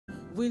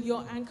will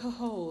your anchor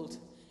hold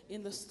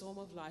in the storm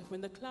of life?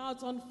 When the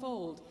clouds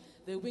unfold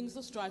their wings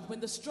of strife, when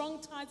the strong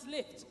tides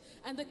lift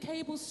and the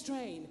cables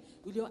strain,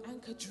 will your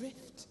anchor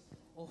drift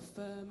or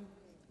firm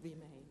remain?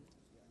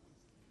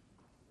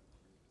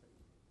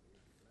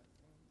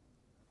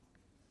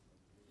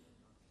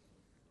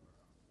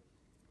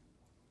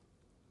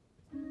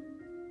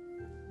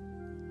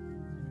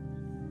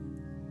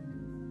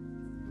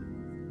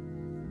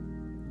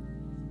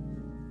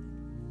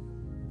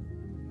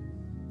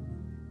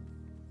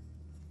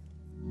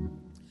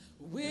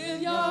 Will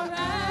your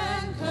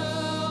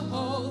anchor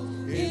hold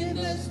in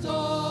the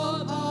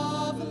storm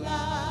of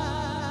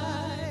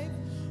life?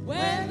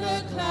 When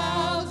the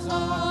clouds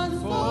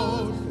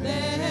unfold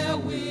their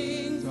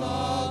wings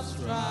of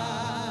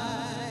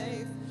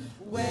strife,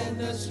 when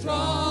the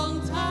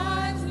strong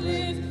tides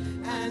lift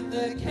and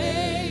the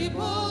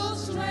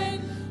cables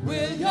strain,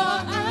 will your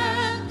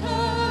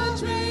anchor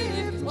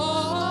drift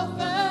or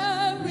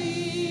firm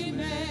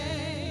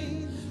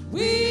remain?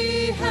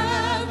 We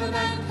have an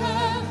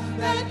anchor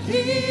that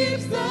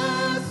keeps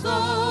the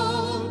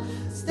soul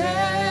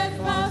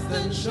steadfast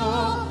and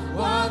sure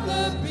while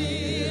the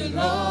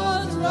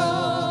billows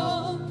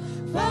roll,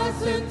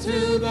 fastened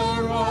to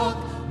the rock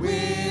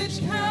which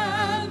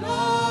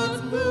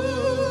cannot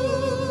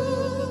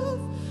move,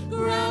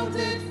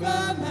 grounded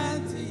firm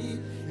and deep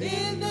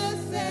in the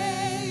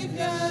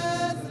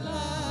Saviour's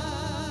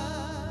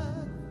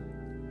love.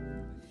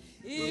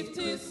 If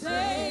 'tis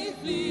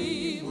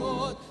safely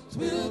moored,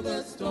 'twill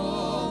the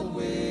storm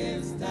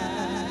withstand,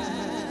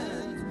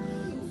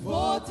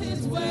 for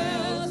 'tis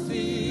well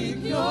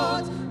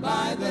secured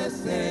by the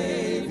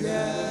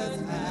Saviour's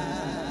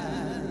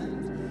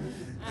hand,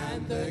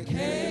 and the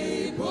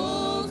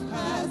cables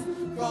pass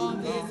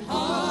from his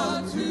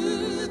heart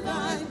to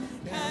thine,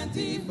 can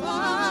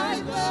defy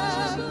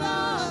the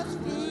blood's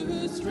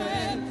blue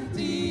strength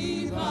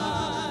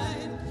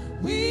divine.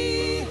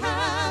 We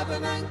have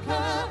an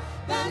anchor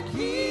that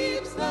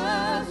keeps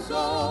the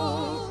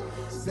soul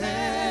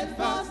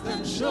steadfast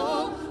and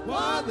sure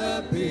while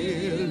the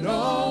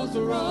billows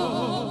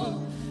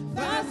roll,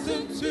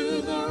 fastened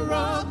to the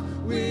rock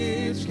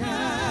which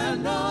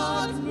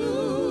cannot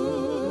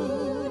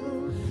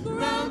move,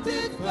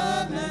 grounded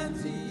firm and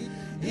deep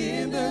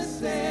in the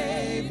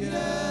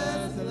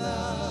Saviour's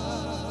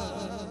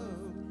love.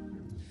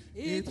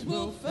 It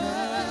will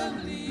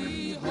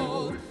firmly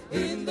hold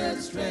in the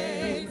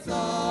straits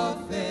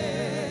of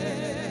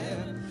fair,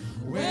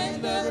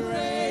 when the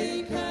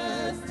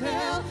breakers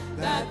tell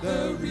that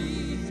the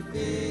reef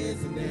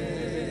is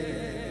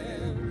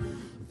near.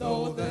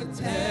 Though the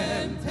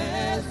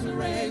tempest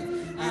rage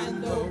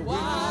and the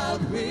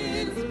wild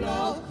winds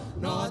blow,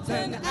 not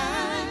an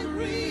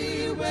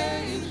angry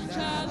wave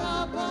shall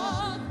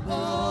upon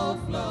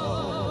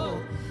overflow.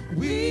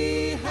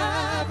 We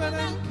have an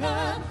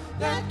anchor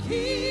that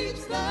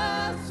keeps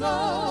the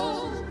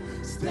soul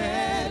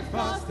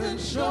steadfast and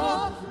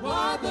sure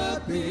while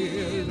the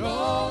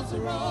billows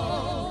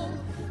roll,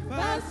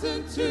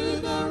 fastened to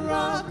the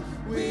rock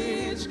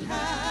which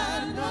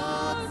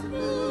cannot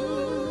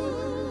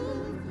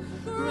move,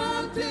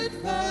 grounded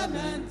firm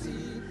and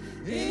deep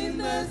in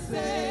the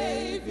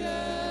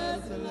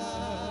Saviour's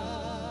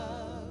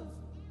love.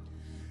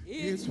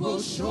 It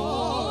will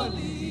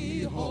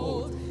surely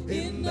hold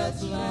in the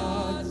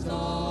floods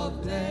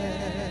of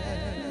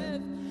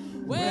death,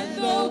 when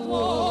the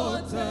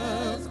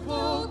waters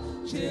cold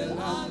chill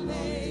our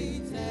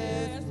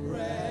latest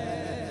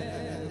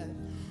breath.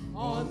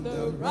 On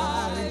the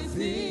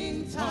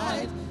rising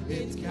tide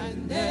it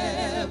can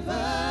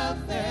never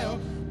fail,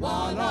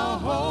 while our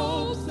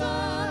hopes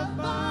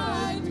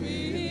abide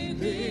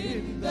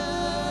within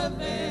the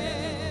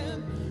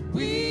veil.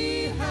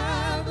 We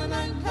have an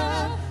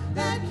anchor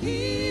that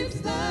keeps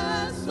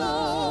the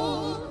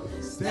soul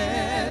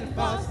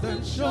steadfast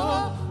and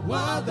sure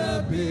while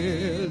the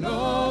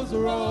billows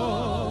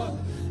roar,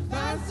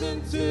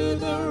 fastened to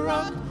the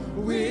rock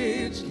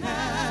which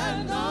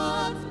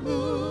cannot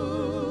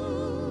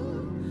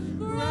move,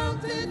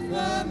 grounded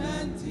firm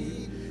and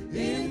deep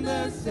in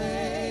the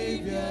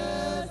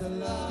Saviour's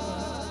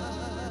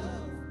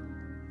love.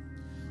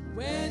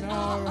 When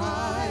our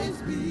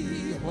eyes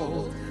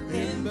behold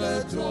in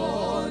the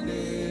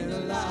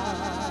dawning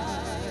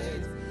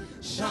light,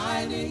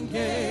 shining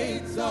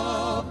gates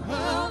of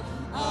pearl,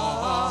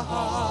 our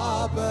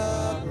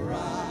harbor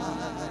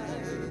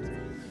bright,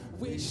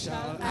 we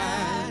shall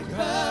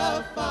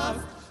anchor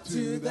fast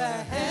to the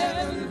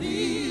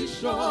heavenly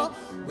shore,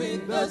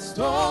 with the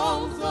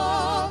storms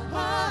of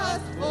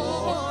past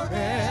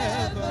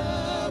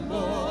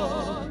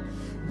forevermore.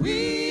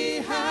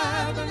 We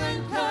have an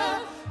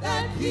anchor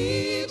that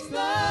keeps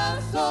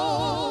the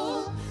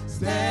soul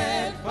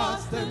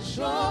steadfast and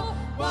sure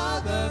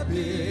while the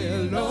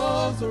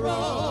billows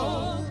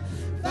roll,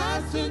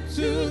 fastened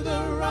to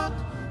the rock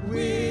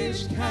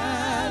which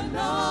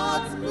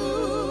cannot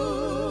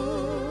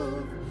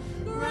move,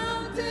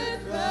 grounded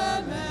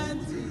firm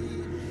and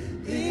deep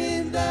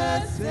in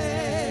the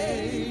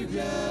Saviour's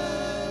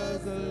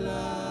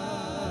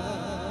love.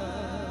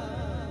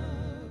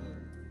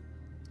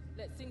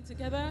 Let's sing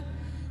together.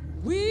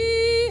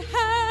 We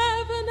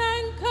have an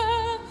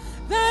anchor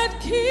that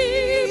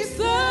keeps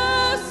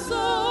the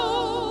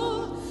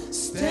soul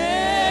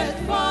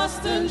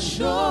steadfast and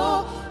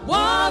sure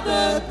while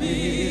the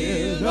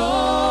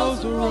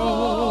billows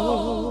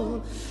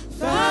roll.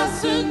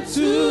 Fastened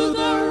to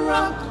the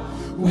rock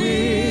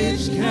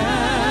which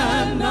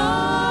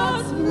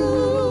cannot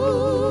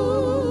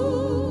move,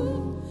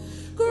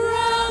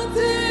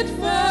 grounded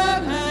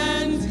firm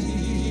and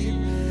deep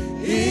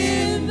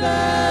in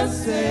the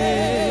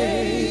Savior's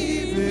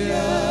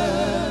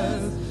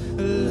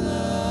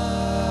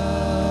love.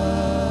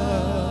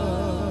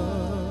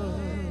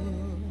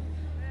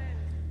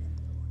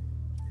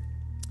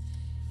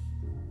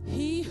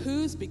 He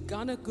who's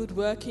begun a good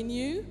work in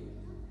you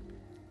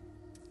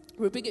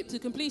will bring it to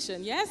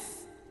completion, yes?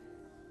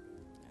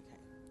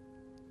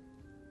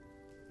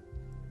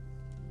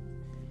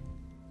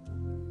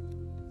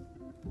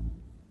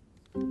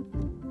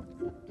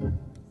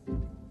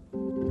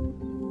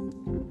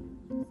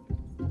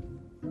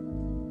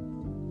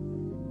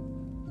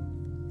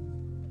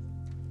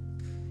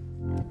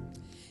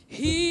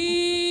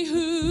 He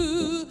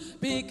who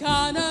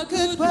began a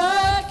good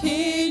work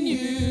in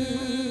you,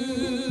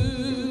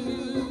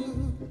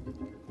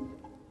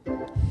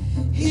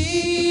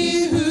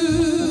 he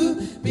who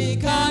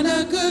began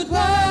a good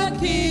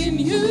work in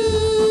you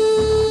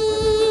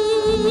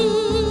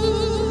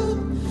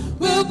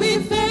will be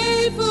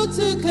faithful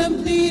to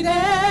complete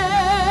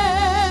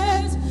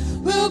it,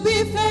 will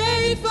be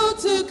faithful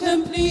to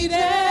complete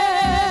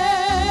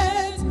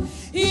it.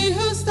 He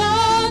who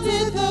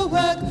started the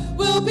work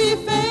will be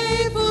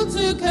faithful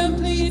to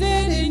complete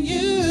it in you.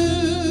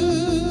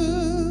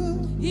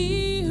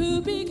 He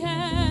who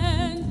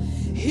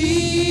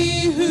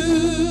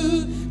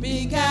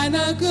began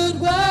a good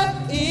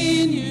work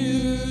in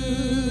you.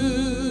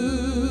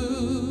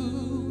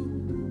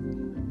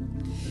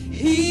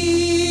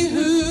 He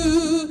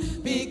who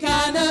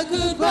began a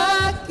good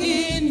work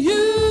in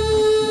you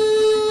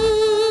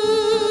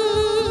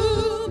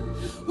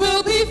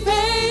will be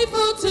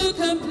faithful to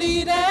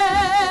complete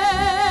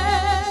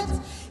it,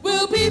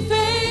 will be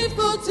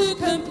faithful to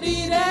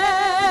complete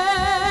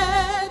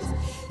it.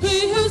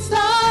 He who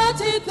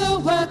started the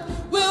work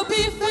will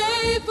be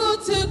faithful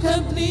to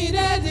complete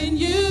it in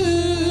you.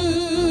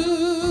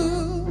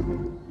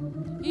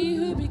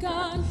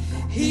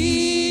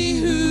 He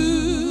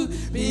who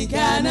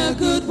began a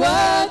good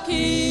work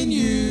in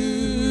you.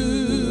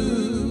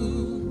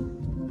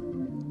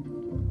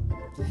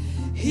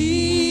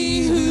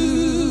 He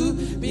who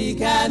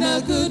began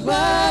a good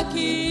work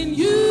in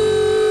you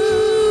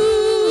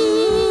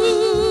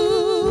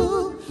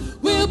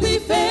will be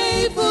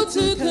faithful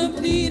to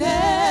complete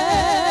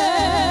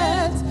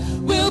it,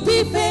 will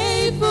be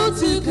faithful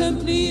to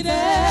complete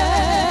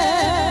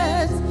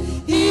it.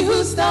 He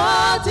who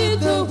started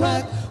the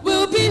work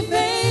will be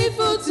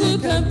faithful to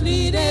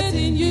complete it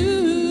in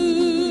you.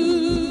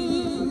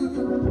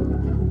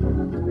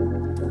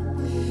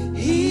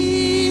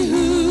 He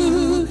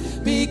who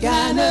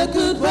began a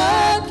good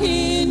work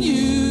in you.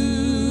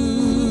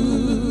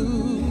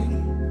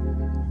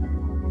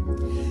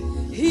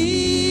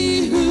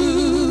 He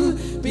who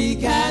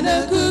began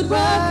a good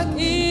work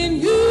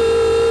in you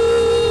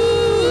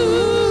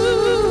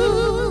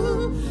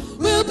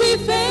will be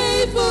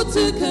faithful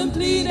to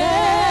complete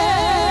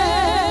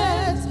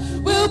it,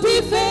 will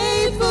be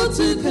faithful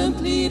to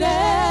complete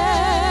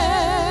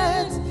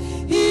it.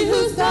 He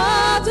who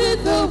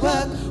started the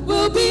work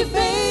will be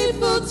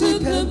faithful to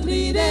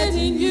complete it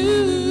in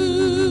you.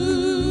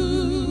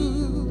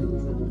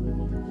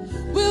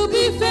 Will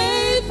be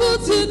faithful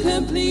to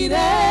complete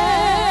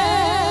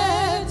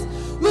it,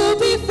 will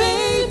be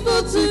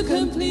faithful to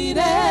complete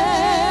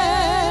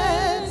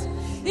it.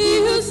 He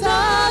who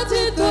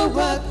started the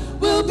work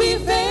will be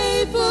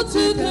faithful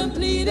to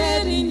complete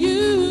it in you.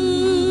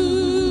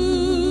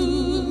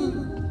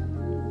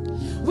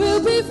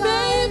 Will be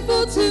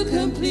faithful to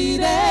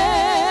complete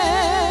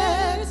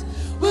it,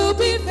 will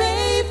be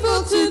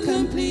faithful to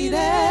complete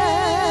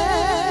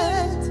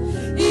it.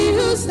 He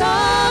who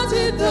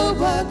started the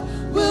work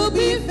will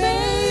be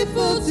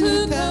faithful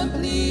to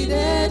complete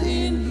it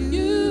in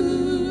you.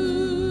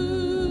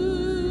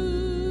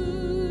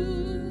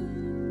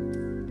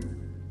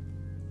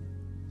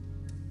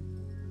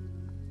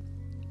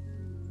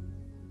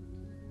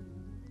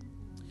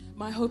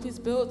 My hope is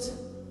built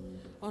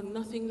on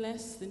nothing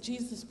less than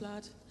Jesus'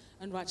 blood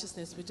and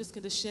righteousness. We're just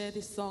going to share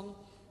this song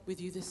with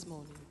you this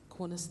morning,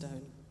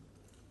 Cornerstone.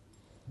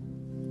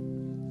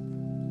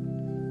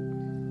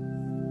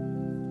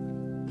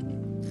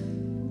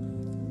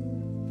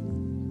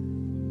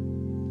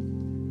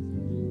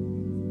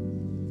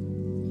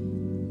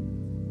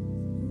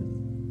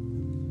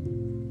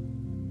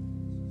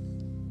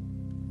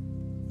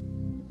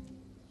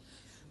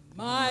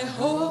 My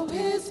hope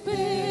is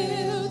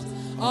built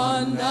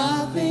on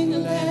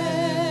nothing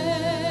less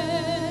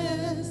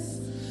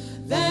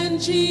than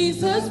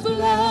Jesus'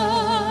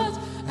 blood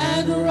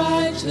and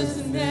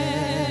righteousness.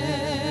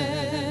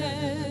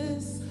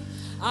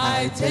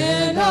 I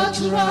dare not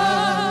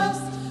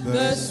trust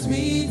the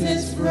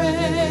sweetest frame,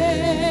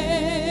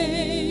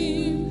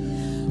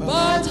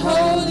 but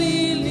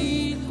wholly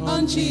lean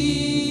on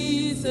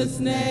Jesus'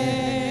 name.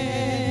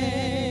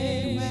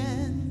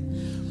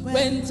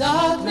 When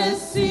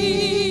darkness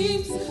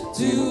seems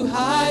to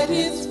hide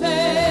its face,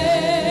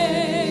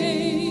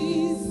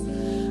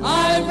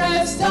 I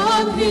rest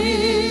on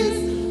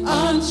his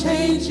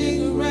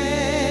unchanging grace.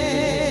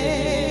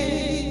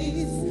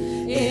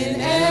 In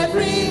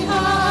every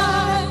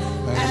high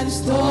and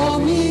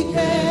stormy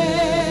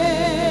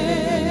gale,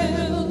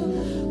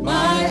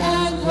 my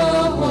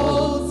anchor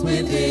holds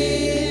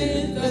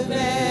within the veil.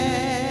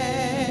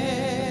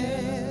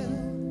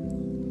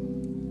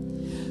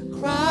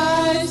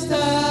 Christ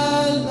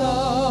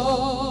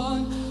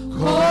alone,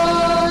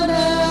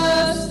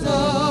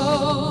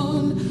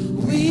 cornerstone,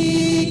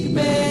 weak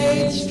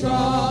made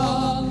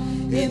strong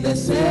in the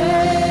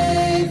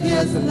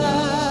Savior's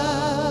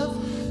love.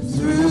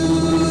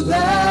 Through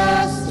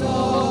the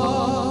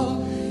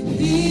storm,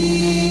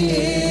 he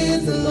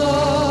is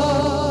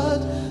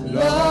Lord,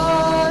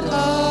 Lord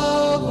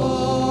of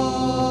all.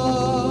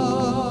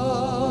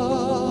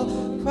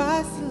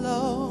 Christ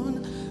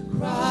alone,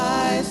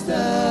 Christ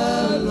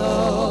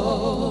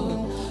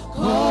alone,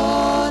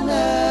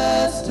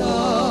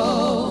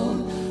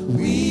 cornerstone,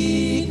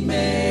 weak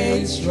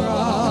made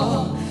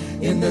strong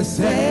in the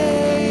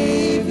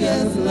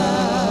Savior's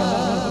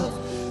love.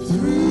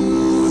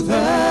 Through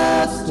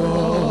the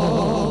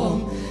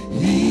storm,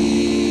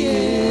 he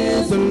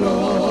is the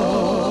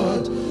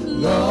Lord,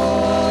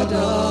 Lord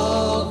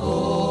of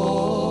all.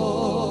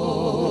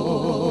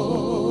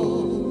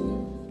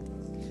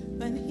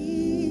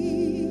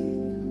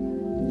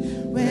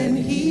 When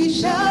he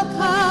shall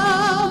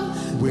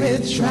come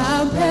with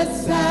trumpet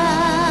sound,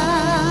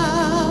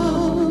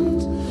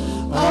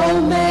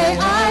 oh, may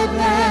I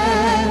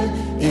then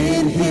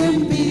in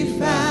him be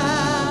found,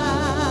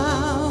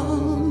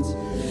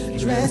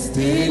 dressed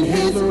in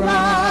his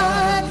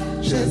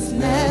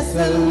righteousness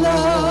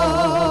alone,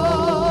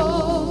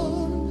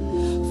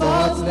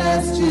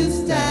 faultless to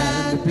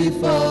stand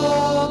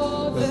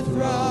before the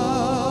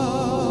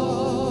throne.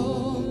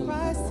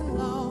 Christ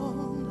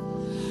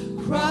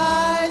alone,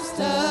 Christ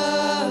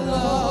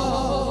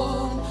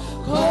alone,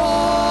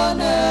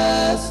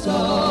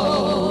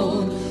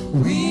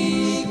 cornerstone,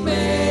 weak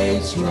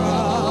made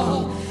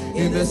strong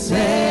in the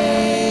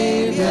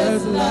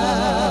Savior's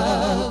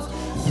love.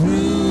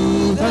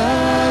 Through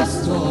the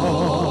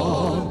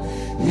storm,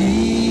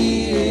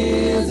 he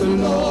is the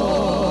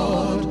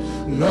Lord,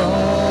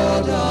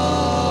 Lord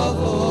of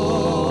all.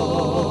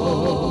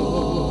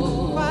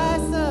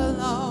 Christ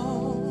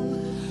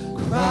alone,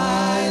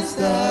 Christ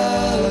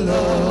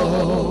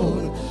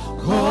alone,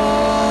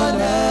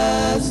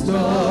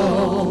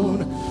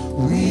 cornerstone,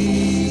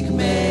 weak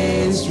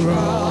made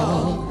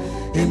strong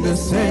in the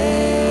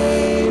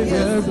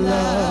Savior's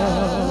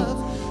love.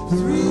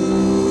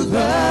 Through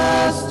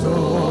the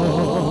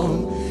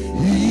storm,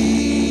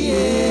 he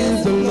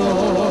is the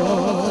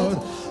Lord,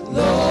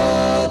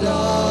 Lord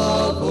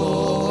of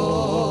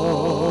all.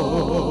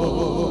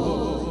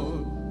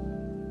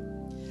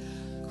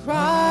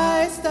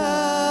 Christ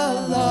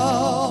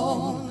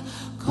alone,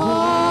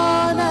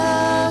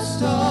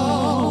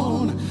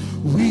 cornerstone,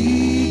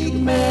 weak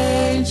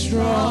made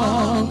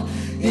strong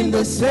in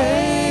the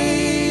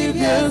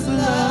Savior's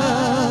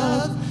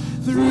love.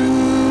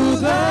 Through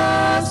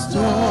the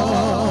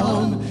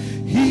storm,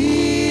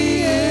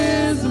 he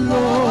is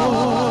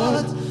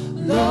Lord,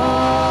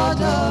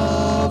 Lord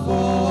of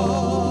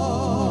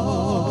all.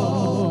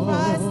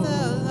 Christ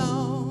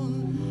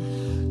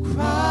alone,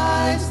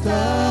 Christ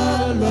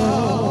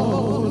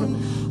alone,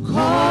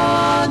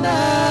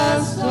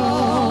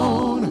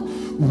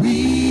 cornerstone,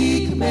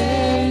 weak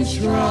made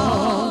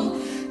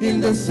strong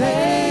in the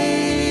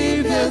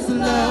Savior's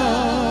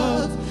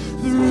love.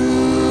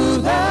 Through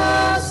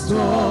the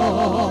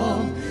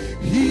storm,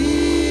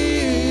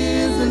 he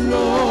is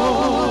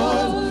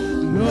Lord,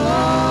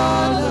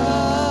 Lord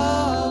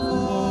of all.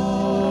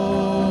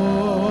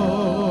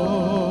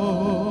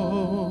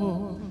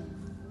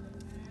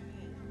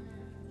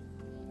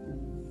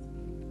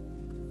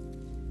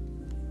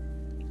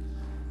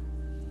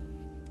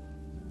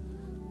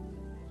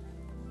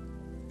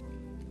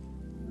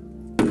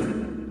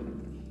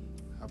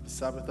 Happy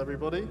Sabbath,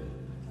 everybody.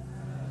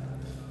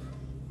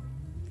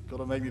 Got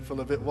to make me feel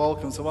a bit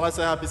welcome. So when I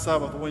say happy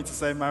Sabbath, I want you to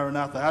say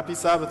Maranatha. Happy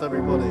Sabbath,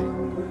 everybody.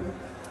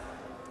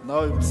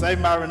 No, say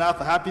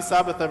Maranatha. Happy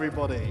Sabbath,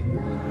 everybody.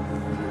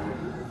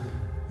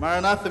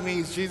 Maranatha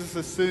means Jesus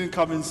is soon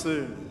coming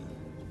soon.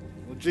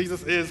 Well,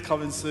 Jesus is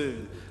coming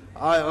soon.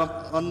 I am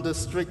under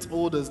strict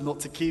orders not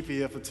to keep you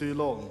here for too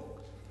long.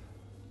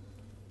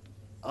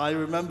 I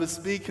remember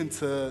speaking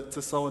to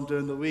someone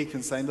during the week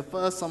and saying the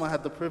first time I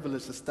had the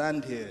privilege to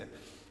stand here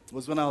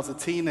was when I was a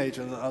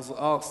teenager and I was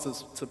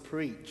asked to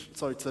pray.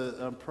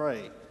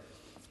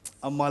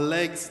 And my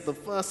legs, the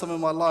first time in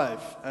my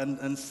life,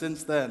 and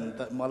since then,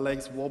 that my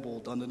legs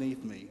wobbled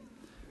underneath me.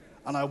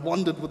 And I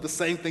wondered, would the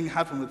same thing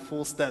happen with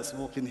 4 steps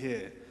walking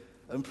here?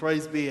 And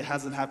praise be, it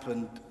hasn't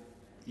happened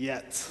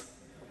yet.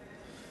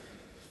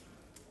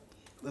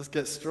 Let's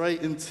get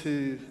straight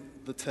into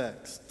the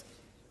text.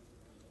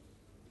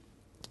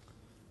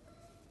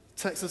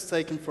 Text is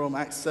taken from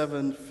Acts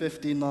 7,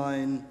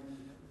 59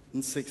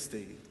 and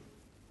 60.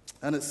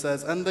 And it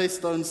says, "And they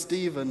stoned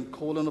Stephen,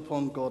 calling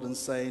upon God and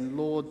saying,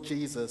 'Lord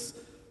Jesus,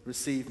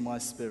 receive my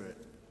spirit.'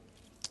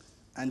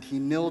 And he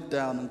kneeled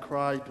down and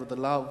cried with a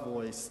loud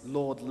voice,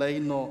 'Lord, lay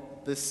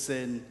not this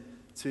sin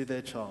to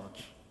their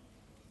charge.'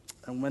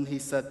 And when he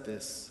said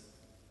this,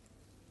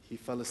 he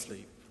fell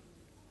asleep."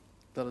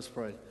 Let us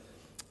pray.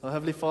 Our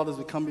Heavenly Father, as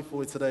we come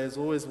before you today, as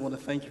always, we want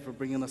to thank you for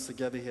bringing us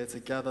together here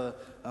together,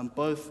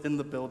 both in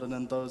the building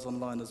and those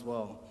online as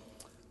well.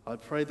 I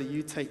pray that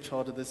you take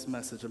charge of this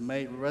message and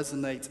may it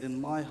resonate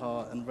in my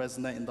heart and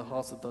resonate in the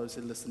hearts of those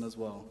who listen as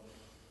well.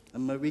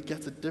 And may we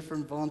get a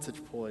different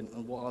vantage point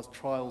on what our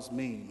trials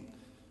mean.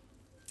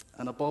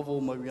 And above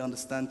all, may we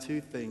understand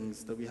two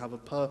things, that we have a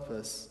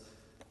purpose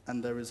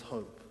and there is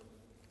hope.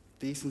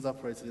 These things I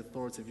pray to the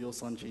authority of your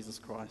Son, Jesus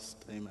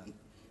Christ. Amen.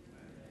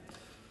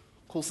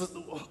 Of course,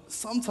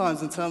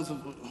 sometimes in terms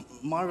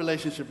of my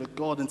relationship with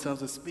God, in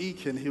terms of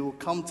speaking, he will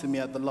come to me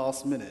at the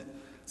last minute.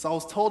 So I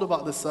was told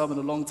about this sermon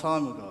a long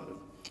time ago,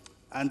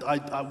 and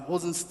I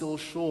wasn't still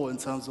sure in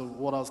terms of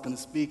what I was going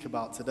to speak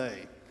about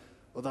today,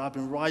 although I've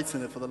been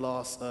writing it for the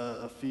last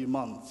a few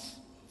months.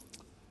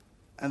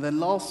 And then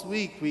last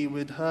week,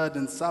 we'd heard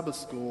in Sabbath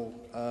school,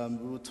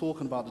 we were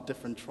talking about the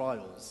different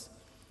trials,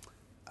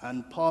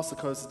 and Pastor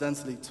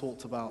coincidentally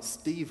talked about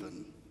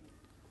Stephen.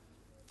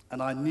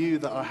 And I knew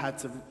that I had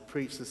to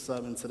preach this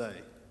sermon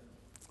today.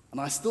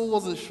 And I still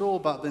wasn't sure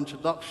about the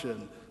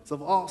introduction, so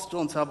I've asked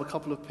John to have a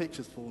couple of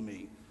pictures for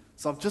me.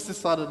 So I've just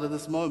decided at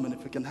this moment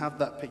if we can have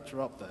that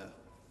picture up there.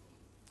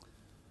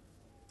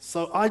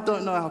 So I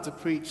don't know how to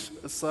preach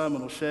a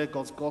sermon or share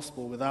God's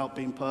gospel without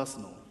being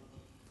personal.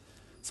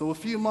 So a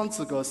few months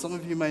ago, some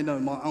of you may know,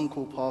 my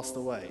uncle passed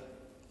away.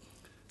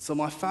 So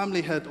my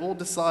family had all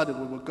decided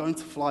we were going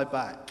to fly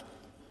back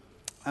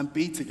and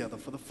be together.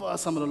 For the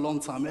first time in a long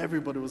time,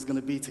 everybody was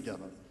going to be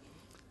together.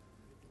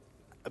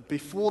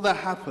 Before that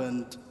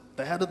happened,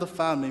 the head of the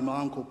family, my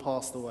uncle,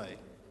 passed away.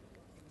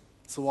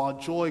 So our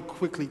joy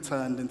quickly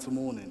turned into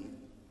mourning.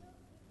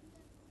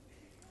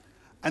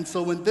 And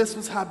so when this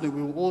was happening,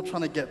 we were all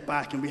trying to get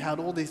back, and we had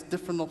all these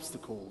different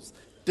obstacles,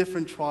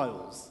 different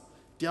trials.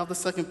 Do you have the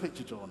second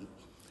picture, John?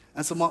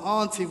 And so my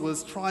auntie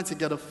was trying to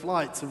get a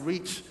flight to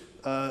reach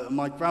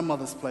my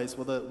grandmother's place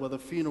where the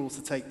funeral was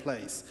to take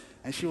place.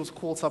 And she was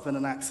caught up in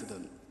an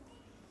accident.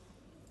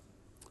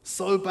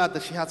 So bad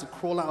that she had to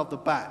crawl out of the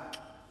back.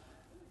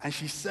 And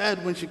she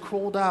said when she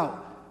crawled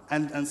out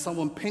and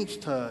someone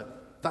pinched her,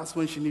 that's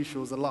when she knew she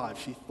was alive.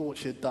 She thought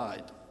she had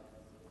died.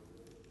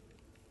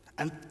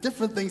 And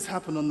different things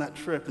happened on that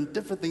trip, and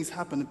different things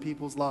happened in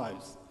people's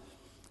lives.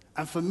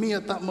 And for me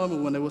at that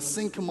moment, when they were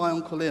sinking my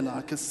uncle in,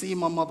 I could see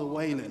my mother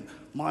wailing.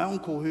 My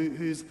uncle,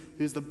 who's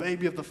the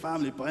baby of the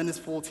family, but in his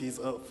 40s,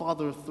 a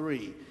father of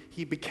 3,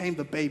 he became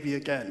the baby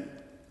again.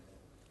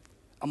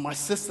 And my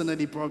sister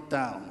nearly broke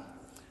down.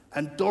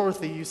 And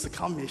Dorothy used to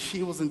come here.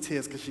 She was in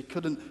tears because she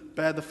couldn't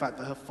bear the fact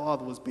that her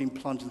father was being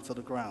plunged into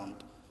the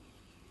ground.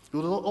 It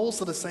was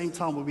also the same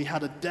time where we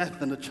had a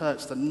death in the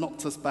church that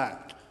knocked us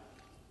back.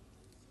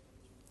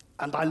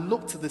 And I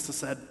looked at this and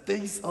said,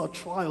 these are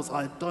trials.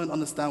 I don't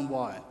understand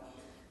why.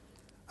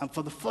 And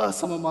for the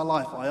first time in my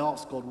life, I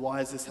asked God, why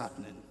is this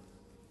happening?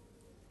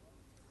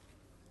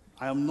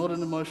 I am not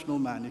an emotional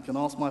man. You can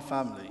ask my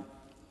family.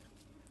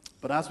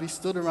 But as we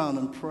stood around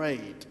and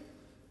prayed,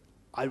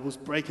 I was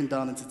breaking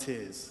down into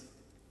tears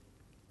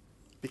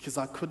because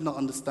I could not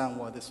understand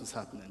why this was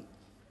happening.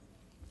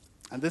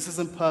 And this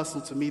isn't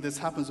personal to me. This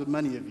happens with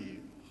many of you,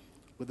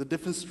 with the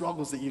different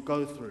struggles that you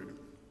go through.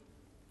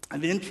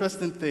 And the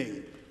interesting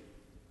thing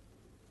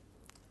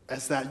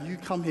is that you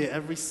come here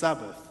every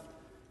Sabbath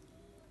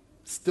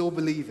still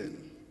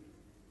believing,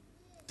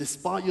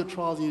 despite your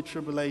trials and your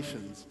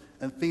tribulations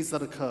and things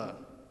that occur.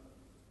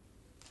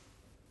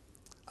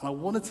 And I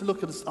wanted to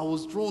look at this. I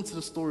was drawn to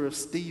the story of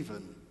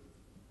Stephen.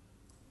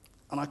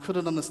 And I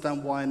couldn't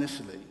understand why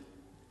initially.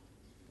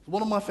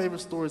 One of my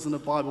favorite stories in the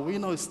Bible, we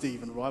know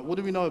Stephen, right? What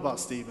do we know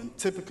about Stephen?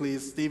 Typically,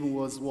 Stephen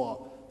was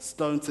what?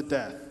 Stoned to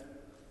death,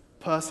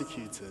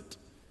 persecuted.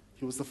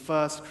 He was the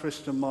first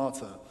Christian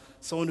martyr,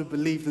 someone who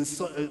believed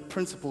in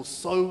principles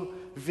so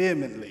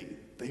vehemently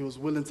that he was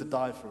willing to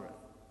die for it.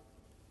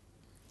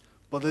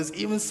 But there's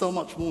even so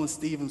much more in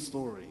Stephen's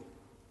story.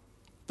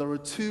 There are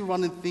 2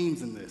 running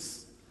themes in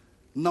this.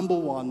 Number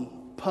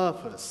 1,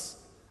 purpose,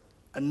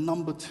 and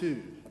number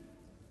 2,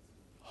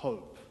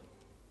 hope.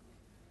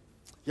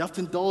 You have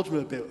to indulge me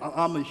a bit.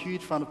 I'm a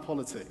huge fan of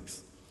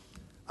politics,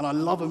 and I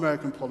love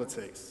American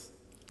politics.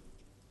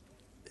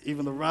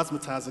 Even the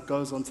razzmatazz that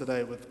goes on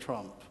today with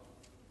Trump.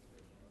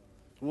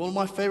 One of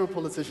my favorite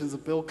politicians is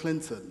Bill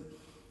Clinton,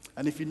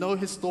 and if you know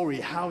his story,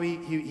 how he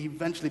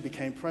eventually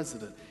became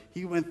president,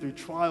 he went through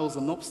trials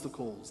and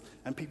obstacles,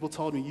 and people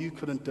told him you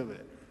couldn't do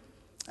it.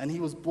 And he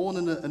was born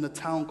in a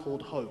town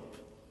called Hope.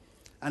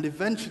 And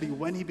eventually,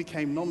 when he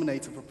became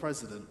nominated for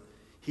president,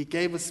 he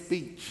gave a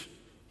speech.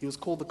 He was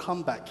called the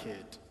Comeback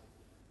Kid.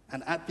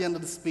 And at the end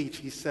of the speech,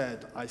 he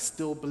said, I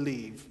still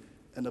believe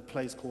in a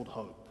place called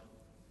hope.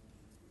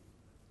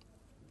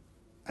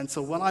 And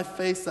so when I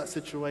face that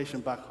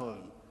situation back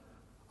home,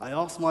 I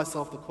ask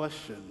myself the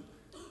question,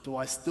 do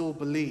I still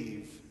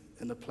believe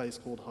in a place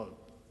called hope?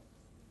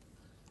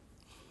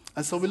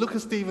 And so we look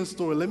at Stephen's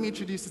story. Let me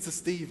introduce you to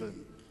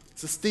Stephen.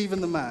 So Stephen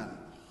the man.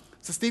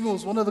 So Stephen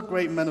was one of the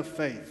great men of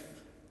faith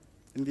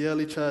in the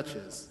early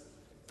churches.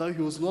 Though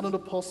he was not an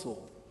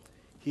apostle,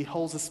 he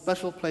holds a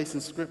special place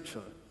in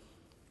Scripture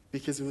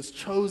because he was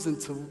chosen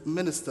to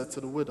minister to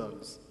the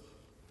widows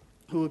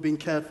who were being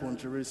cared for in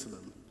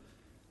Jerusalem.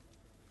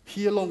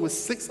 He, along with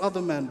 6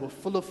 other men, were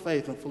full of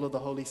faith and full of the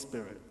Holy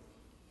Spirit.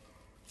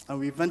 And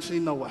we eventually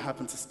know what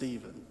happened to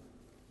Stephen.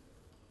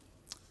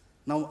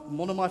 Now,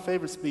 one of my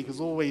favorite speakers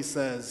always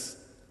says,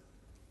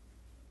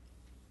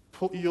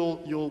 put your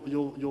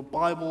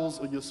Bibles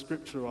or your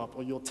scripture up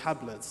or your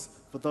tablets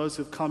for those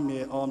who've come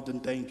here armed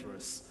and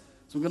dangerous.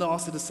 So I'm going to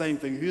ask you the same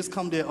thing. Who's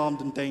come here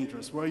armed and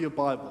dangerous? Where are your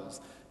Bibles?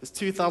 It's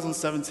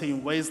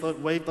 2017.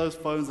 Wave those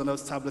phones and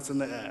those tablets in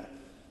the air.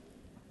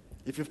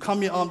 If you've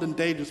come here armed and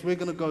dangerous, we're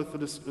going to go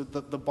through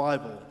the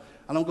Bible.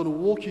 And I'm going to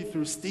walk you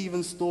through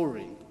Stephen's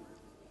story,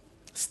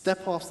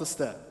 step after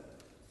step.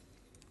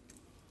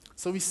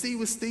 So we see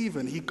with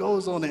Stephen, he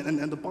goes on it,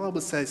 and the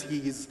Bible says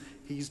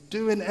he's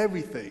doing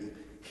everything.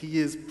 He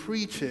is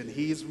preaching.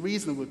 He is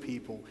reasoning with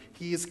people.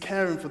 He is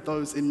caring for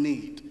those in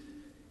need.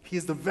 He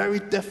is the very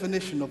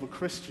definition of a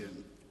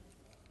Christian.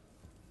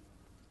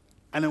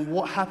 And then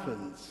what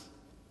happens?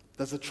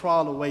 There's a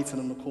trial awaiting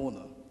in the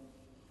corner.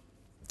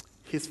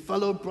 His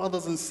fellow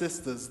brothers and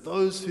sisters,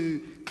 those who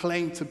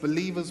claim to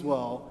believe as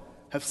well,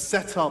 have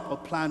set up a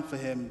plan for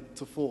him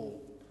to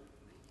fall.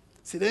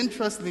 See, the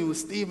interesting thing with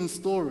Stephen's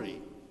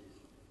story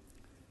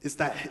is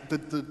that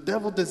the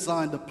devil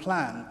designed a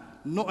plan,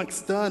 not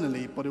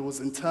externally, but it was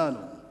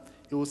internal.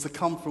 It was to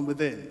come from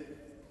within.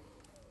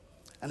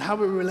 And how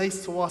it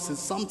relates to us is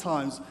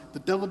sometimes the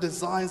devil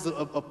designs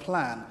a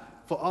plan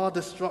for our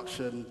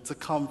destruction to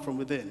come from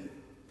within.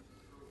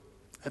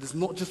 And it's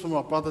not just from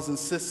our brothers and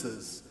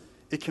sisters.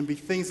 It can be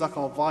things like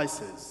our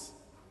vices,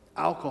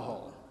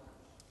 alcohol,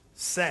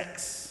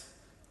 sex,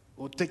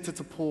 or addicted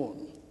to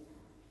porn.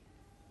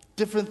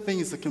 Different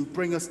things that can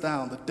bring us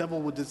down, the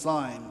devil will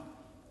design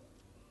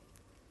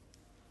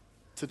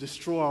to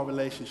destroy our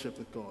relationship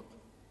with God.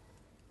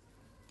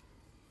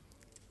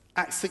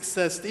 Acts 6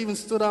 says, Stephen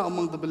stood out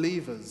among the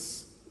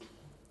believers,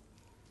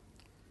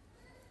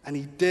 and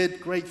he did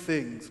great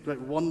things,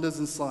 great wonders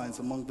and signs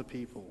among the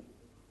people.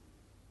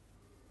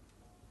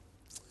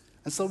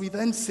 And so we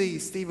then see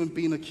Stephen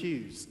being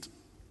accused.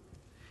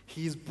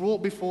 He is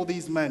brought before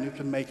these men who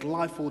can make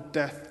life or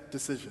death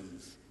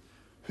decisions.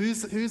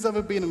 Who's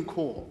ever been in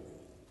court?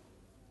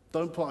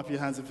 Don't put up your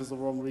hands if it's the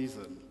wrong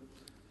reason.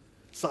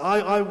 So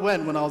I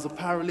went when I was a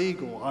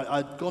paralegal.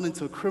 I'd gone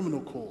into a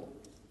criminal court.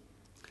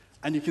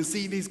 And you can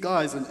see these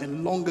guys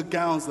in longer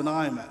gowns than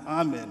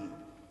I'm in.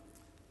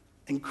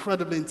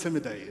 Incredibly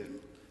intimidating.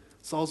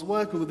 So I was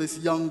working with this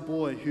young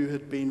boy who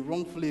had been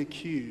wrongfully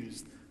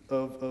accused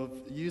of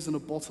using a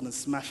bottle and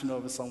smashing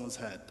over someone's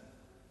head.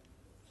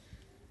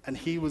 And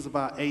he was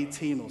about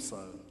 18 or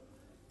so.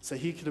 So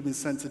he could have been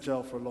sent to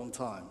jail for a long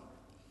time.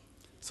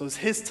 So it was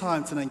his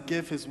time to then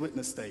give his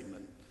witness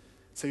statement.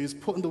 So he was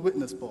put in the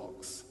witness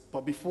box.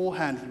 But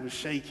beforehand, he was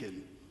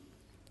shaking.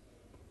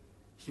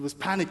 He was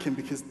panicking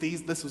because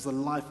this was a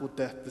life or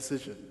death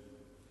decision.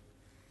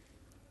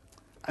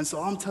 And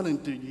so I'm telling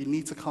him, dude, you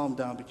need to calm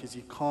down because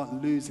you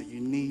can't lose it. You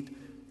need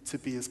to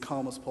be as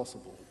calm as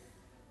possible.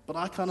 But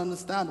I can't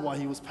understand why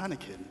he was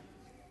panicking.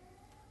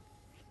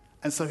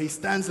 And so he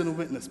stands in a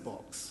witness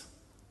box.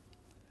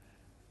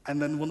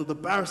 And then one of the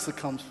barristers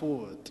comes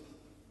forward,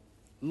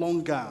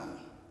 long gown,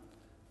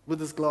 with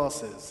his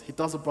glasses. He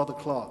does a Brother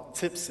Clark,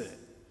 tips it.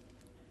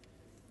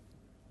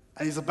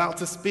 And he's about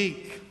to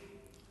speak.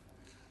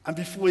 And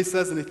before he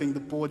says anything, the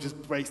boy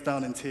just breaks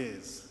down in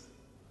tears.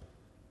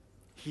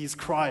 He's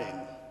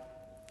crying.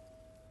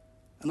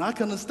 And I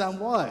can understand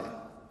why.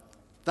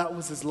 That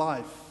was his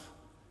life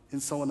in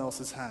someone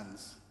else's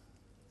hands.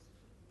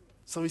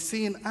 So we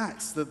see in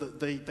Acts that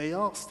they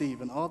ask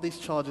Stephen, are these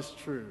charges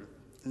true?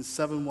 In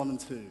 7:1 and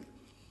 2.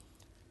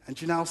 And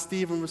do you know how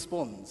Stephen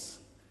responds?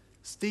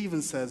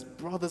 Stephen says,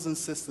 brothers and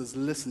sisters,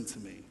 listen to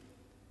me.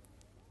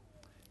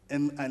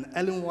 And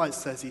Ellen White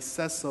says he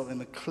says so in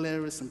the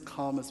clearest and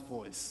calmest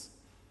voice.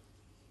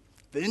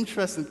 The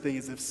interesting thing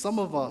is if some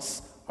of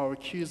us are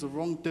accused of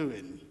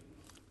wrongdoing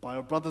by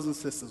our brothers and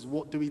sisters,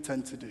 what do we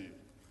tend to do?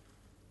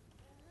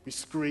 We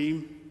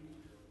scream,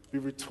 we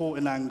retort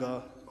in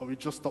anger, or we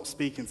just stop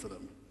speaking to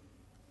them.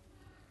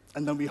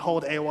 And then we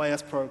hold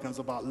AYS programs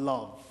about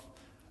love,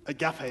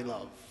 agape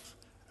love,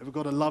 and we've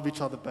got to love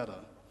each other better.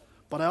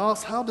 But I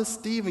asked, how does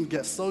Stephen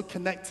get so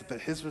connected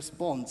that his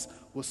response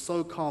was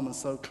so calm and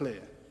so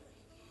clear?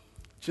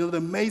 Do you know the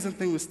amazing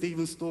thing with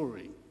Stephen's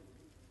story?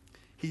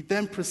 He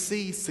then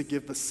proceeds to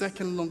give the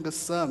second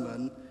longest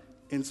sermon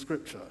in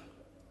Scripture.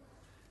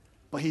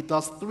 But he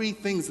does 3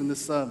 things in the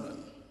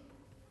sermon.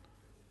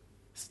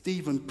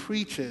 Stephen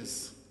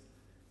preaches,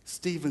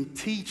 Stephen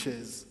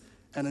teaches,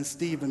 and then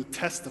Stephen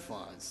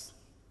testifies.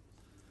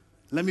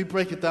 Let me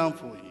break it down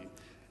for you.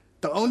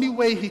 The only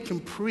way he can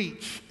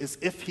preach is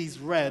if he's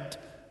read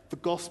the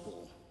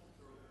gospel.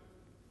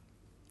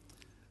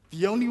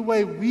 The only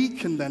way we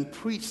can then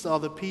preach to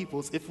other people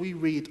is if we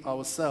read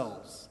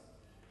ourselves.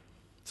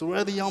 So where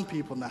are the young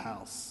people in the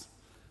house?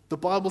 The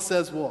Bible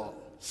says what?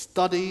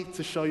 Study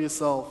to show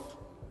yourself.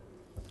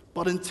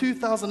 But in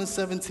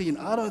 2017,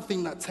 I don't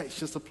think that text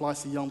just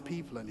applies to young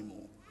people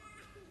anymore.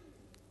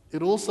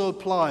 It also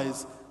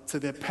applies to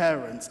their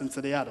parents and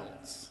to the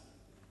adults.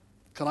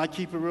 Can I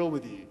keep it real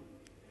with you?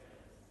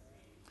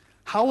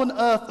 How on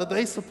earth are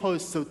they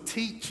supposed to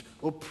teach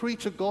or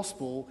preach a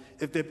gospel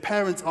if their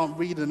parents aren't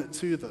reading it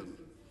to them?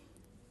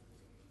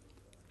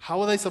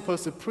 How are they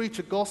supposed to preach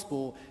a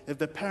gospel if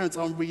their parents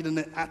aren't reading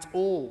it at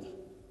all?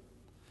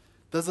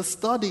 There's a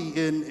study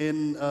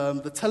in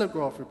the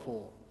Telegraph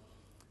report.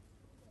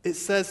 It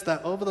says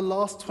that over the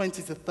last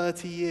 20 to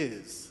 30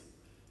 years,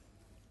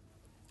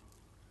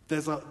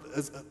 there's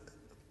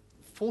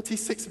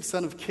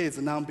 46% of kids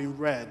are now being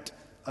read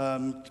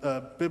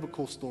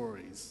biblical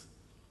stories,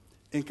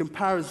 in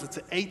comparison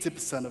to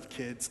 80% of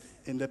kids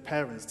in their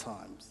parents'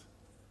 times.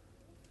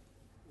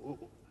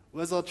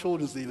 Where's our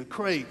children's leader?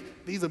 Craig,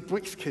 these are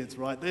Bricks kids,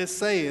 right? They're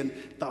saying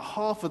that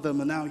half of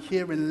them are now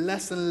hearing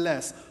less and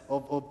less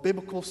of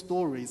biblical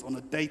stories on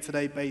a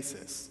day-to-day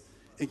basis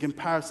in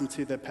comparison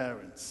to their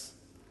parents.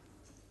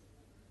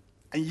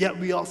 And yet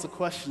we ask the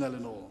question,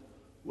 Eleanor,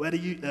 where do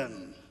you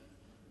then?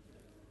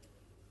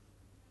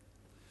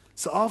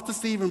 So after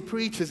Stephen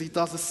preaches, he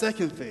does the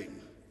second thing.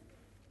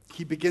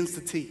 He begins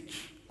to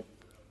teach.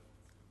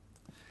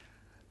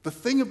 The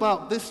thing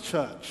about this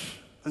church,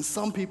 and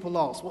some people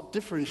ask, what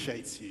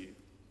differentiates you?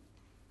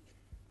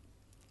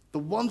 The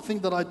one thing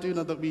that I do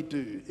know that we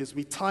do is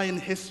we tie in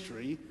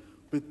history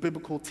with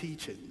biblical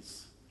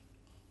teachings.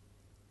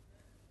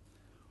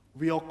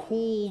 We are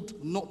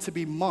called not to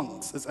be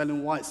monks, as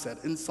Ellen White said,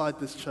 inside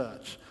this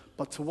church,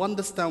 but to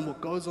understand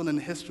what goes on in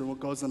history and what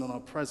goes on in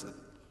our present.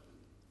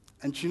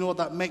 And do you know what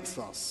that makes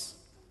us?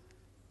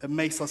 It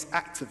makes us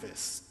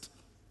activists,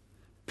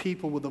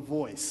 people with a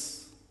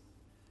voice.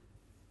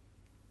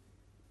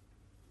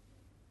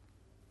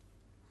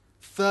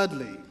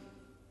 Thirdly,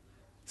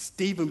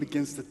 Stephen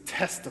begins to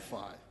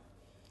testify.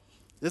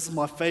 This is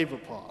my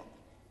favorite part.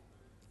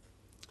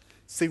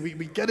 See,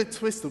 we get it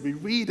twisted. We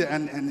read it,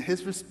 and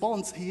his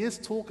response, he is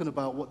talking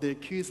about what they're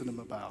accusing him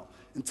about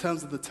in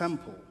terms of the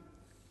temple.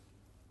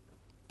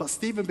 But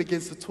Stephen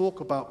begins to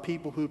talk about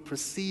people who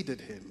preceded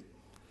him.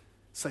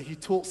 So he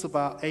talks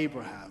about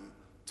Abraham,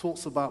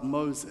 talks about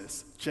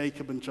Moses,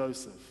 Jacob, and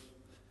Joseph.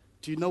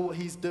 Do you know what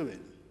he's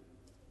doing?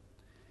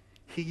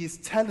 He is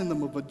telling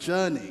them of a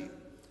journey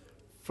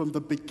from the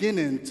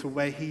beginning to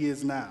where he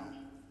is now.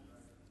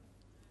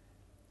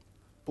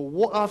 But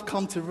what I've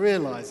come to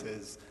realize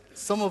is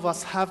some of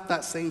us have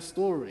that same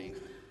story,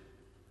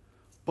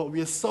 but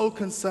we are so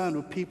concerned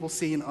with people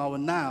seeing our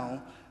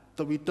now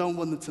that we don't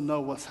want them to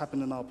know what's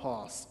happened in our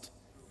past.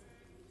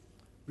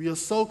 We are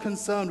so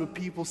concerned with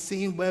people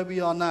seeing where we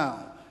are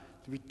now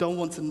that we don't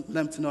want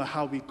them to know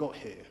how we got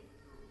here.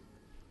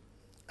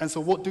 And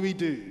so what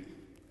do?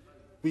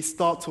 We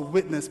start to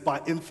witness by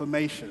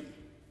information.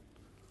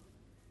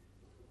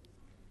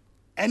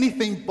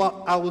 Anything but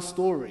our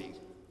story.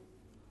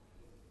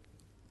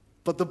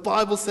 But the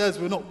Bible says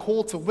we're not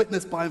called to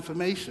witness by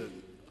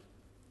information.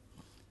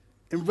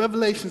 In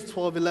Revelation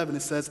 12:11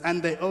 it says,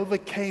 "And they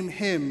overcame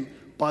him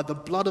by the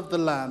blood of the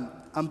Lamb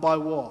and by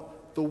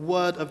what? The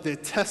word of their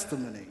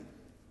testimony."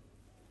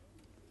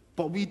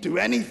 But we do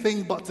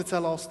anything but to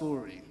tell our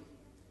story.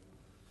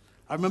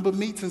 I remember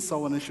meeting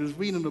someone and she was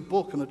reading a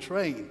book on a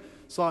train.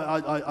 So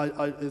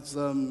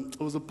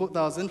it was a book that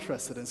I was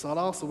interested in, so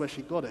I asked her where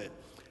she got it.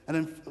 And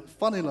then,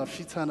 funny enough,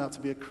 she turned out to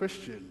be a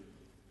Christian.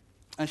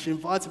 And she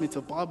invited me to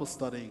a Bible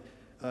study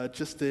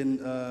just in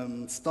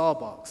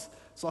Starbucks.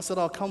 So I said,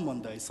 I'll come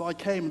one day. So I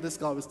came, and this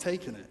guy was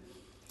taking it.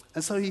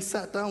 And so he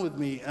sat down with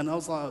me, and I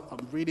was like,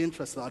 I'm really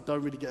interested. I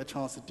don't really get a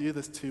chance to do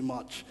this too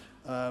much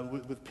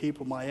with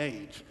people my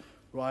age,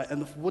 right?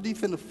 And what do you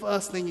think the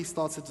first thing he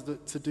started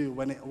to do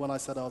when I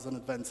said I was an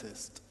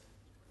Adventist?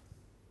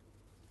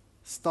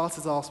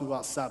 Started to ask me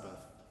about Sabbath.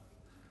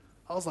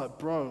 I was like,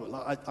 bro,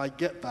 I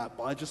get that,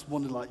 but I just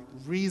want to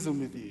reason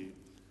with you.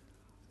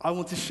 I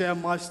want to share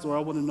my story.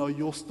 I want to know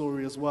your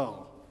story as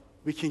well.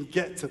 We can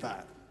get to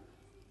that.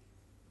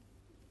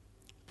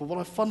 But what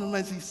I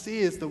fundamentally see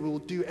is that we will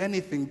do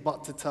anything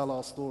but to tell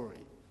our story.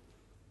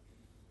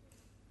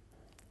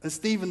 And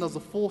Stephen does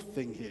a fourth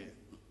thing here.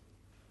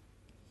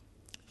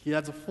 He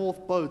adds a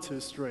fourth bow to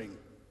his string.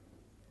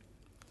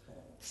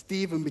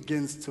 Stephen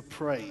begins to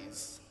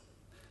praise.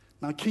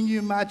 Now, can you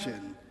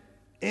imagine?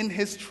 In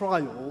his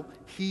trial,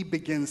 he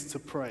begins to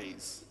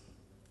praise.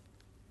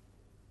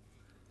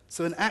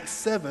 So in Acts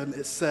 7,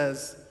 it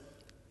says,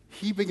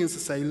 he begins to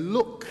say,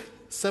 look,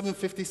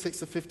 7:56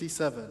 to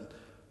 57,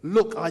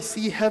 look, I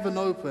see heaven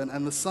open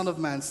and the Son of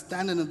Man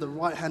standing at the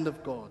right hand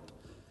of God.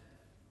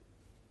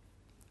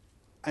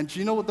 And do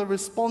you know what the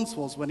response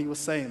was when he was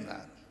saying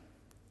that?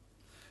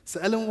 So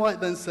Ellen White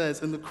then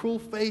says, in the cruel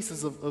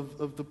faces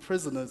of the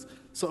prisoners,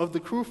 so of the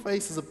cruel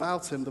faces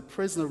about him, the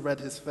prisoner read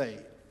his fate.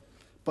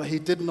 But he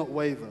did not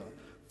waver.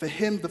 For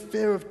him, the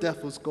fear of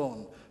death was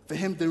gone. For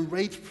him, the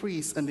enraged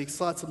priest and the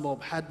excited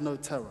mob had no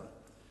terror.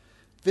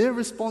 Their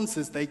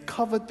responses, they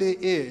covered their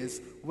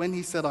ears when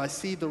he said, I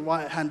see the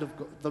right hand of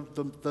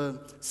God, the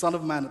Son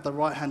of Man at the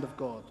right hand of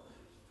God.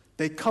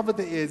 They covered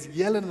their ears,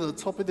 yelling at the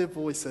top of their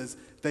voices.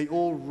 They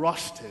all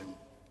rushed him.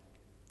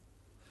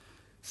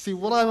 See,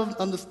 what I've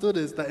understood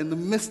is that in the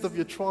midst of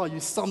your trial,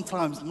 you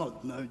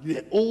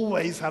you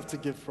always have to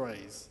give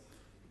praise.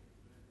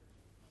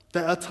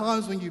 There are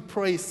times when you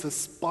praise to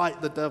spite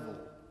the devil,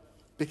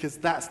 because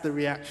that's the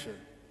reaction.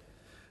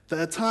 There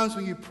are times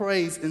when you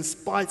praise in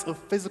spite of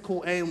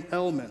physical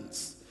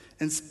ailments,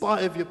 in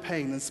spite of your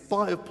pain, in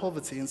spite of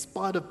poverty, in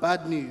spite of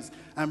bad news,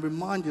 and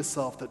remind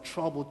yourself that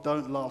trouble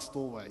don't last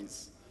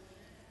always.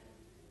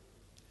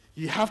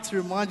 You have to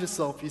remind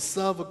yourself you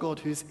serve a God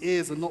whose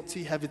ears are not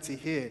too heavy to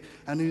hear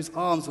and whose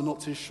arms are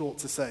not too short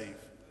to save.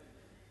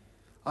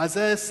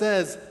 Isaiah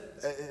says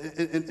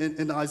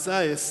in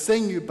Isaiah,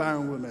 sing you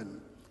barren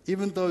women,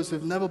 even those who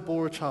have never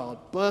bore a child,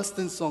 burst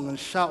in song and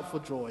shout for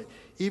joy,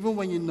 even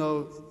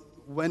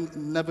when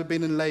never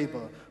been in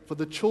labor. For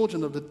the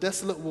children of the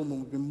desolate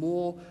woman will be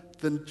more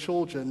than the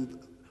children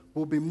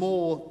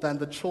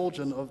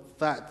of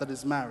that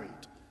is married.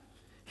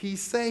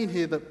 He's saying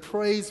here that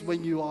praise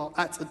when you are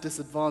at a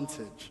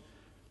disadvantage.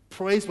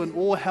 Praise when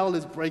all hell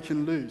is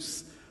breaking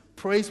loose.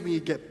 Praise when you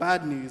get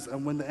bad news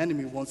and when the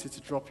enemy wants you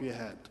to drop your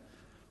head.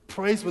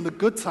 Praise when the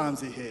good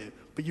times are here,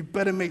 but you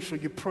better make sure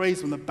you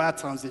praise when the bad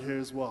times are here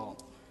as well.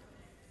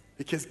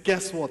 Because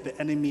guess what? The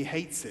enemy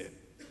hates it.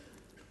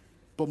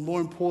 But more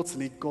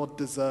importantly, God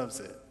deserves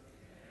it.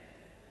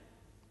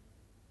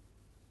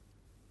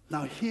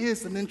 Now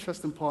here's an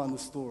interesting part in the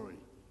story.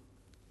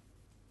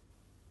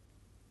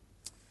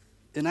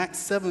 In Acts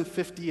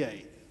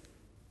 7:58,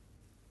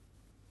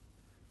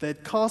 they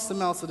had cast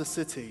him out of the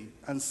city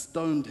and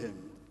stoned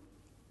him.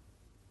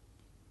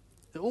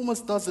 It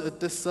almost does it a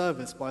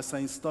disservice by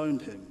saying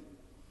stoned him.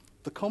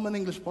 The Common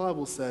English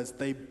Bible says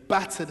they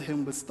battered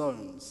him with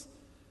stones.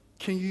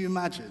 Can you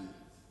imagine?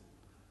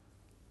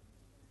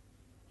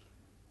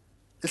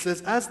 It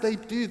says, as they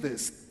do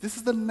this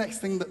is the next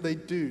thing that they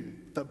do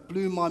that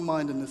blew my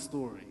mind in this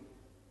story.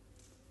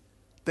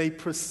 They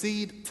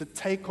proceed to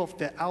take off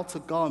their outer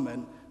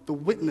garment. The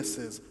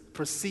witnesses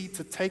proceed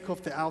to take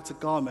off their outer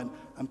garment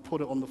and put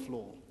it on the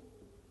floor.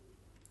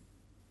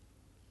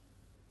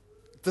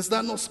 Does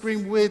that not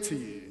scream weird to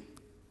you?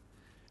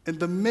 In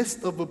the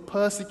midst of a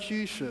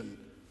persecution,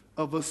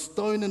 of a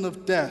stoning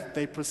of death,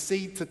 they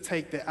proceed to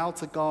take their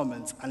outer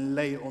garments and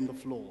lay it on the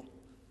floor.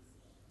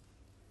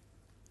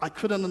 I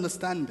couldn't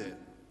understand it.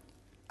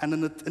 And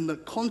in the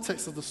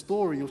context of the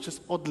story, it was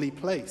just oddly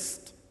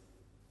placed.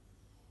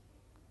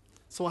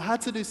 So I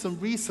had to do some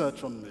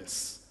research on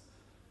this.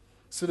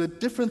 So there are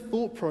different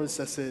thought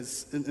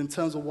processes in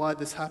terms of why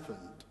this happened.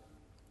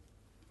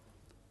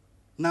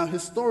 Now,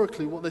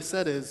 historically, what they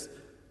said is,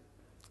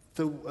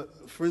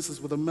 for instance,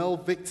 with a male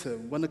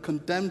victim, when a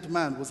condemned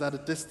man was at a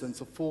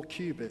distance of 4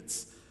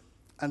 cubits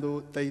and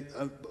they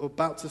were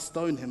about to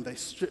stone him, they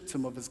stripped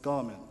him of his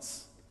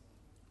garments.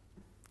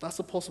 That's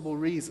a possible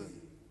reason.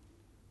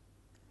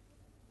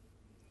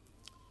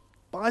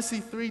 But I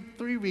see three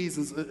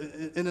reasons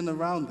in and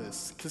around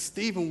this, because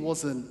Stephen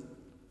wasn't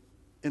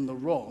in the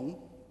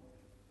wrong.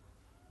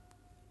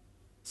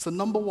 So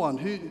number one,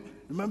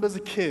 remember as a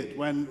kid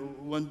when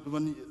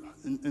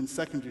in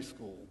secondary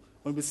school,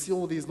 when we see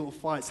all these little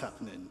fights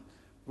happening,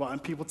 right,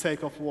 and people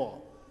take off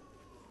what?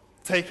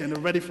 Taken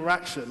and ready for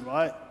action,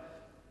 right?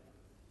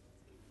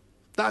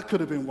 That could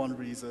have been one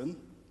reason.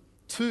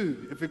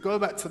 2, if we go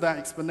back to that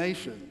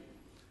explanation,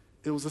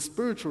 it was a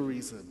spiritual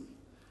reason,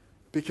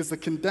 because the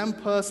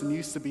condemned person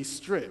used to be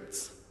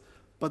stripped,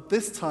 but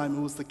this time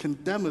it was the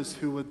condemners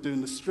who were doing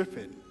the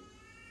stripping.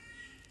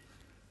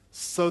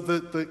 So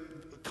the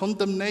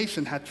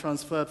condemnation had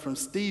transferred from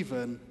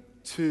Stephen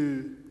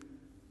to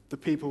the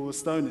people who were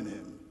stoning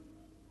him.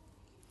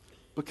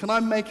 But can I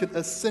make it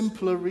a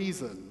simpler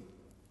reason?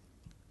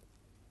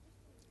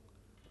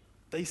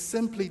 They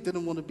simply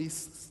didn't want to be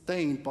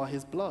stained by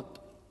his blood.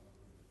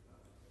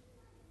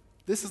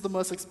 This is the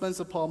most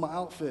expensive part of my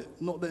outfit,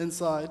 not the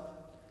inside.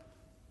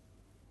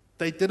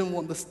 They didn't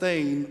want the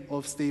stain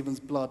of Stephen's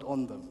blood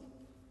on them.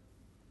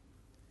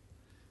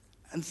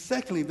 And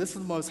secondly, this is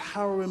the most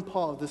harrowing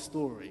part of this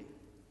story.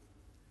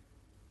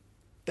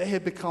 They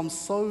had become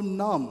so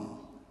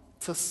numb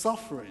to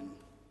suffering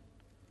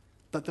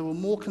that they were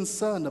more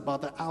concerned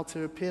about their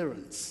outer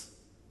appearance.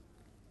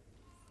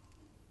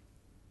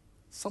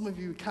 Some of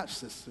you will catch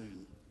this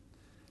soon.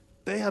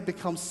 They had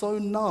become so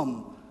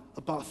numb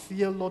about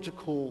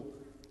theological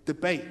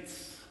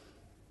debates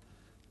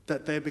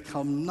that they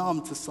become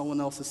numb to someone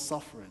else's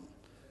suffering,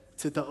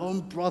 to their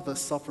own brother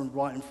suffering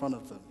right in front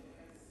of them.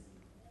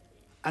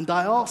 And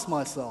I ask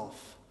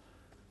myself,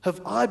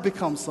 have I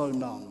become so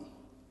numb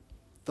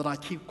that I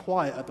keep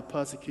quiet at the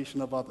persecution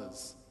of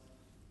others?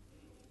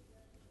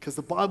 Because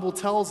the Bible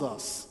tells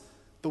us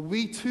that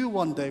we too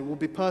one day will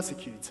be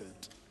persecuted.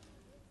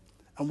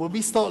 And when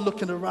we start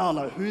looking around,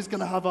 like, who's going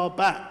to have our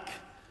back?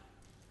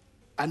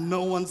 And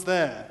no one's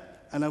there.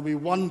 And then we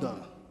wonder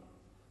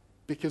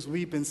because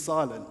we've been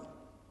silent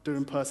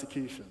during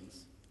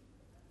persecutions.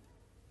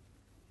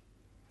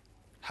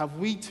 Have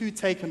we too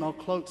taken our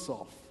cloaks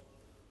off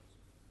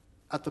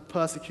at the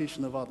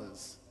persecution of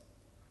others?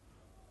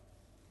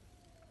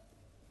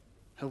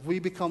 Have we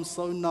become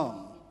so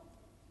numb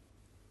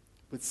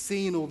with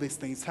seeing all these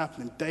things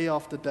happening day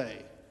after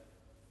day?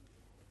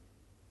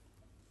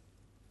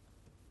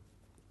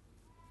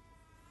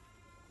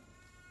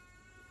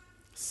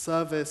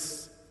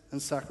 Service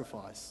and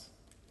sacrifice.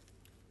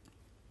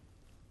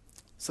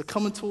 So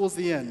coming towards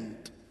the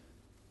end,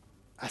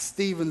 as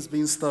Stephen's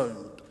being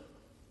stoned,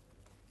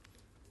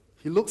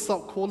 he looks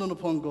up calling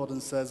upon God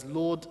and says,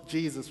 Lord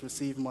Jesus,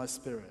 receive my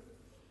spirit.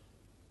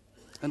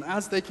 And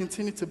as they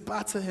continue to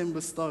batter him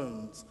with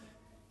stones,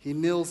 he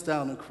kneels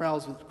down and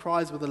cries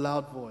with a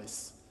loud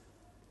voice,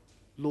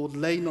 Lord,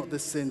 lay not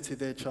this sin to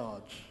their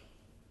charge.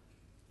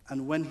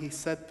 And when he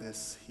said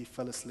this, he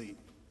fell asleep.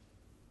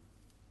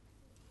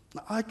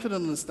 Now, I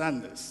couldn't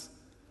understand this.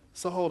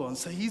 So hold on.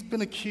 So he's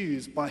been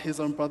accused by his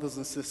own brothers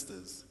and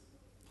sisters.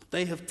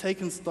 They have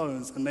taken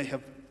stones and they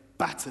have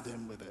battered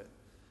him with it.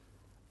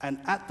 And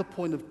at the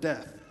point of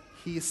death,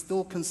 he is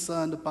still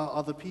concerned about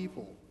other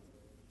people.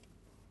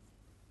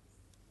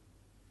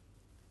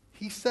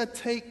 He said,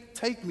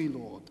 take me,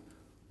 Lord.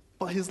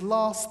 But his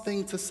last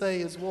thing to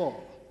say is what?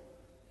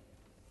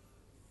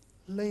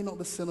 Lay not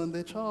the sin on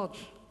their charge.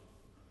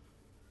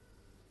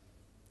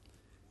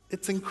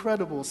 It's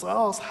incredible. So I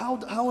ask, how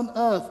on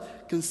earth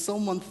can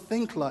someone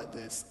think like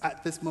this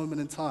at this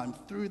moment in time,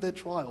 through their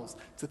trials,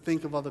 to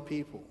think of other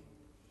people?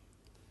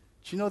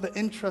 Do you know the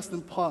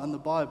interesting part in the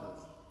Bible?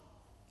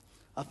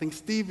 I think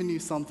Stephen knew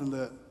something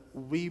that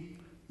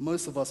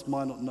most of us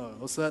might not know,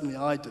 or certainly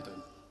I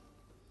didn't.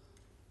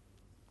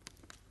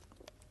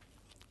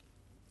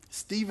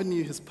 Stephen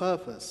knew his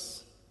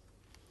purpose.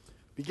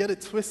 We get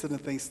it twisted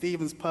and think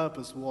Stephen's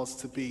purpose was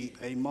to be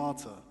a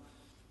martyr.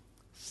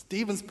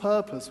 Stephen's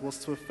purpose was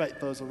to affect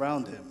those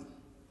around him.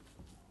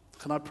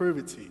 Can I prove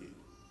it to you?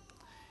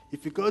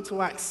 If you go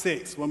to Acts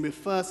 6, when we're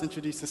first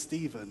introduced to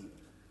Stephen,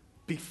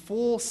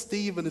 before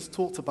Stephen is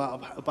talked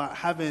about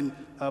having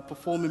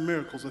performing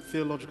miracles with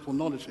theological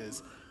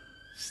knowledges,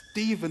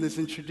 Stephen is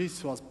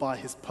introduced to us by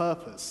his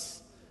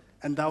purpose,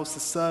 and that was to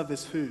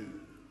service who?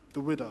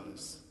 The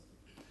widows.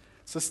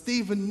 So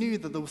Stephen knew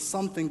that there was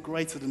something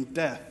greater than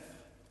death,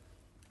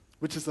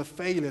 which is a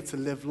failure to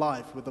live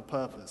life with a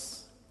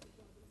purpose.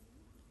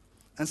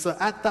 And so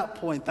at that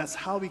point, that's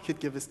how he could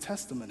give his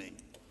testimony.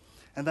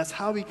 And that's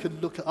how he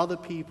could look at other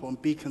people and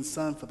be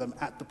concerned for them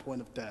at the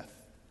point of death.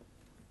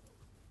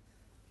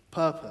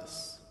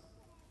 Purpose.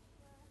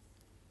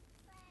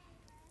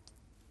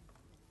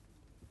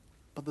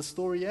 But the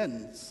story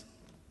ends.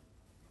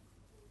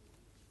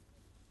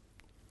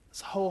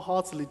 It's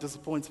wholeheartedly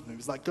disappointing for me.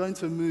 It's like going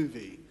to a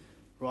movie,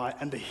 right,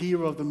 and the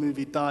hero of the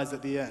movie dies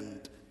at the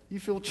end. You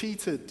feel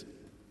cheated.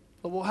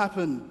 But what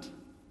happened?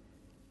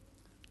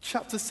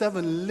 Chapter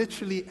 7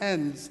 literally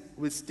ends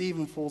with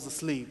Stephen falls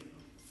asleep.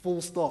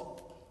 Full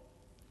stop.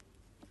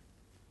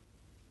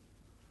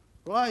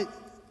 Right?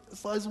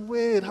 It's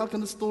weird. How can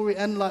the story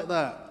end like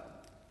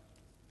that?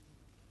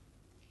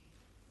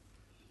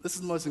 This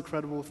is the most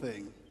incredible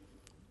thing.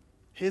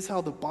 Here's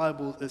how the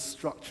Bible is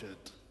structured.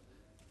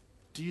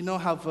 Do you know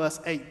how verse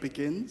 8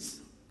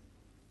 begins?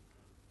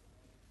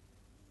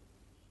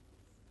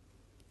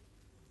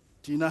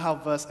 Do you know how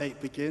verse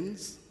 8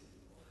 begins?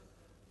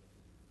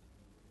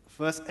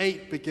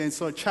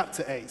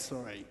 Chapter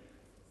 8.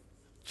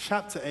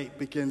 Chapter 8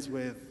 begins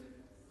with,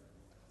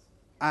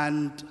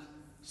 and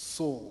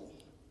Saul.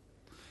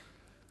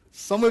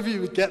 Some of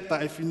you would get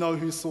that if you know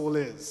who Saul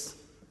is,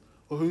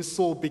 or who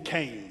Saul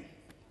became.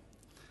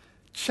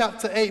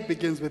 Chapter 8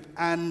 begins with,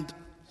 and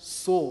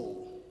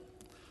Saul.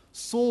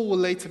 Saul will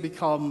later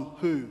become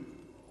who?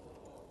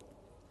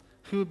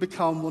 Who would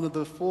become one of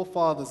the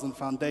forefathers and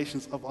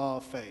foundations of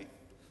our faith.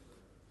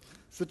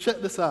 So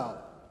check this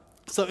out.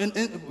 So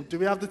do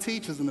we have the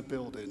teachers in the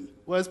building?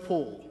 Where's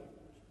Paul?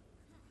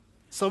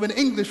 So in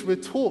English we're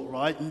taught,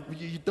 right,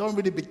 you don't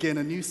really begin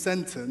a new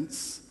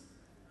sentence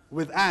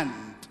with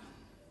and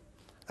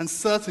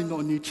certainly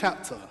not a new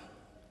chapter,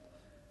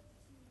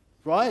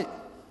 right?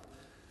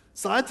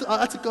 So I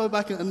had to go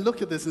back and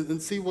look at this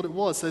and see what it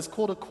was. So it's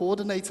called a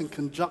coordinating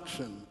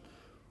conjunction,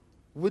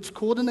 which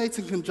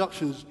coordinating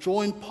conjunctions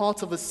join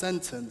part of a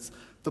sentence.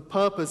 The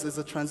purpose is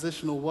a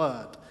transitional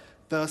word.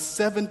 There are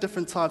 7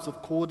 different types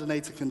of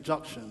coordinated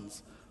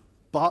conjunctions: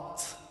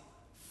 but,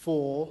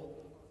 for,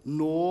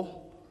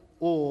 nor,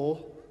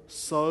 or,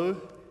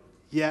 so,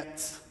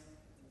 yet,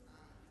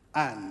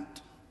 and.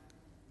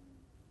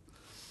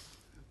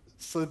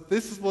 So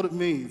this is what it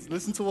means.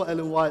 Listen to what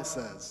Ellen White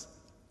says.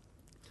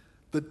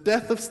 The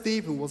death of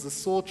Stephen was a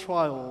sore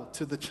trial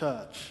to the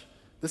church.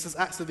 This is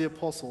Acts of the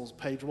Apostles,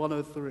 page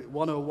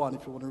 101,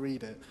 if you want to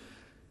read it.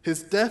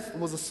 His death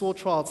was a sore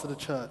trial to the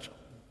church,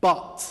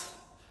 but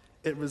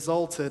it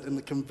resulted in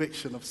the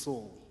conviction of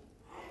Saul.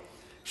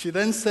 She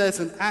then says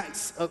in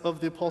Acts of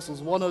the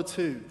Apostles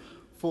 1:02,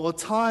 for a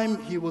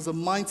time he was a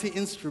mighty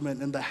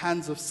instrument in the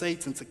hands of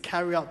Satan to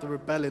carry out the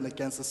rebellion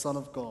against the Son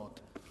of God.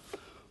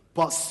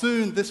 But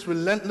soon this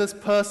relentless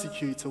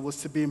persecutor was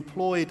to be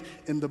employed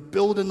in the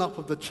building up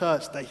of the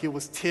church that he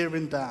was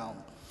tearing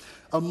down.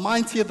 A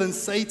mightier than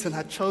Satan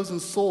had chosen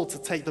Saul to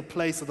take the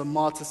place of the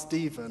martyr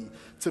Stephen,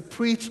 to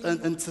preach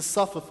and to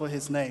suffer for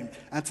his name,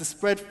 and to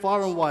spread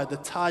far and wide the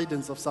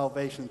tidings of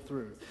salvation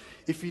through.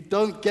 If you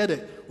don't get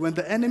it, when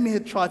the enemy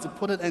had tried to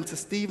put an end to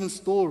Stephen's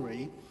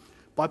story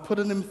by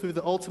putting him through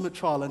the ultimate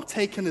trial and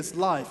taking his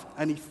life,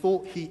 and he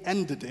thought he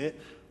ended it,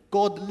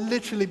 God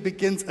literally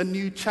begins a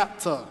new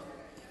chapter.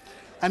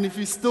 And if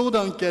you still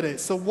don't get it,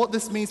 so what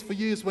this means for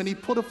you is when he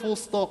put a full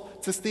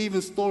stop to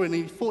Stephen's story and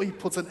he thought he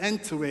put an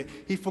end to it,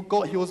 he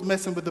forgot he was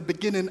messing with the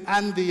beginning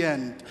and the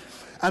end.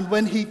 And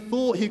when he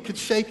thought he could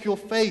shake your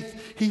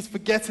faith, he's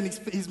forgetting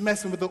he's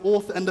messing with the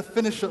author and the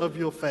finisher of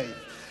your faith.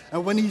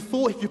 And when he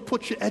thought he could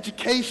put your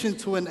education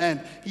to an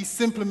end, he's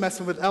simply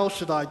messing with El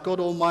Shaddai,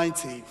 God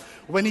Almighty.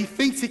 When he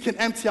thinks he can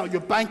empty out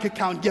your bank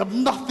account, you have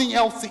nothing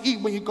else to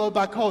eat when you go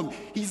back home,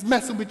 he's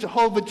messing with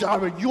Jehovah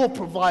Jireh, your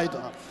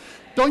provider.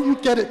 Don't you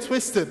get it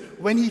twisted.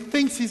 When he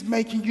thinks he's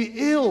making you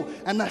ill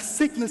and that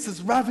sickness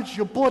has ravaged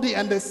your body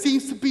and there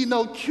seems to be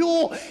no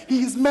cure,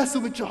 he is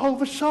messing with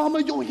Jehovah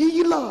Shammah, your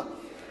healer.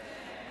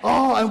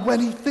 Oh, and when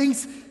he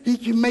thinks he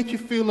can make you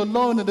feel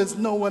alone and there's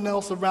no one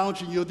else around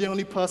you, you're the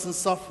only person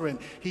suffering,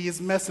 he is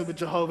messing with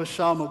Jehovah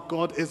Shammah,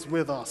 God is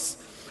with us.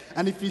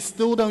 And if you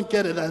still don't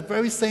get it, that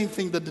very same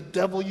thing that the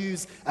devil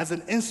used as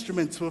an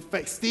instrument to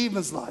affect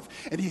Stephen's life,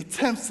 and he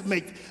attempts to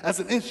make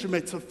as an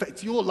instrument to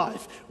affect your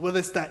life, whether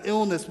it's that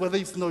illness, whether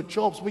it's no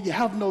jobs, where you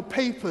have no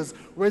papers,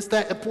 where it's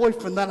that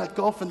boyfriend, that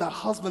girlfriend, that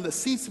husband that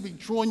seems to be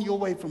drawing you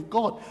away from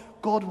God,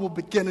 God will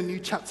begin a new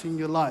chapter in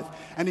your life.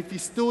 And if you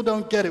still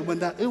don't get it, when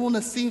that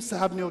illness seems to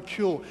have no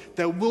cure,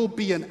 there will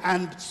be an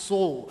and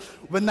Saul.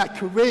 When that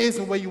career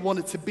isn't where you want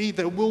it to be,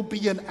 there will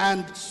be an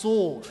and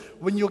Saul.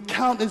 When your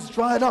account is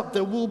dried up,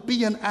 there will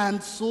be an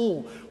and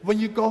Saul. When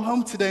you go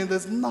home today and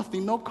there's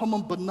nothing, no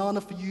common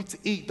banana for you to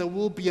eat, there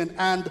will be an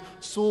and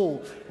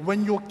Saul.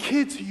 When your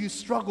kids who you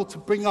struggle to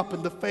bring up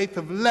in the faith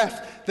have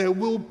left, there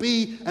will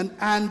be an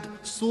and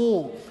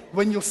Saul.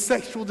 When your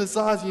sexual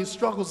desires and your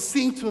struggles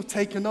seem to have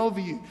taken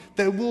over you,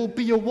 there will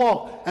be a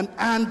what? An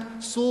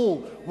and Saul.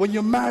 When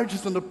your marriage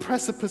is on the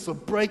precipice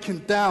of breaking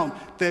down,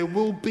 there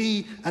will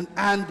be an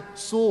and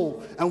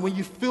Saul. And when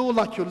you feel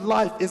like your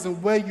life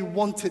isn't where you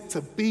want it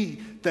to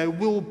be, there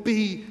will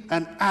be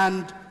an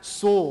and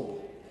Saul.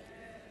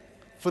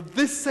 For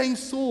this same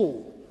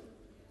Saul,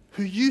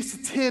 who used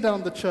to tear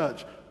down the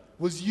church,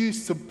 was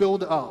used to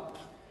build it up.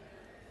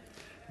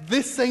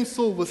 This same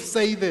Saul will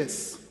say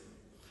this: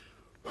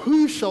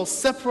 who shall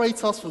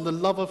separate us from the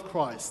love of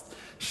Christ?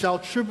 Shall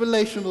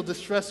tribulation or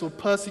distress or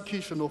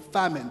persecution or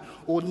famine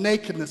or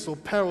nakedness or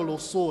peril or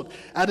sword?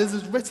 And as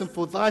is written,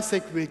 for thy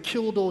sake we are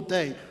killed all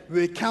day,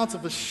 we are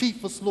counted as sheep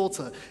for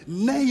slaughter.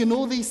 Nay, in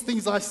all these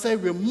things I say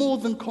we are more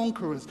than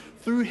conquerors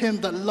through him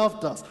that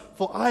loved us.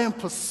 For I am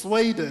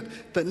persuaded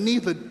that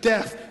neither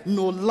death,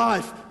 nor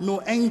life,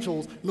 nor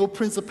angels, nor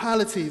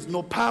principalities,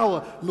 nor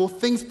power, nor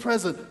things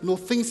present, nor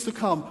things to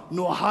come,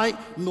 nor height,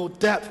 nor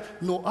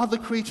depth, nor other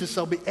creatures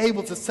shall be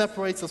able to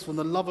separate us from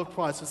the love of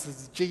Christ, which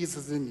is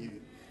Jesus in you.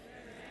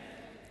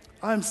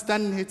 I am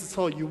standing here to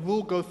tell you, you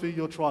will go through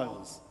your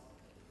trials,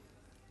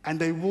 and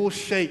they will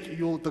shake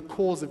the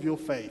cause of your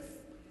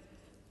faith.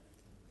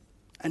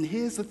 And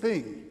here's the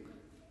thing: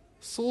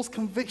 Saul's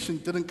conviction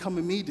didn't come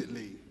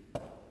immediately.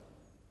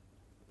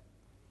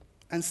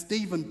 And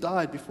Stephen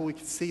died before we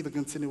could see the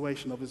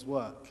continuation of his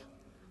work.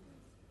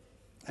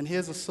 And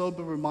here's a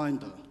sober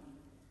reminder: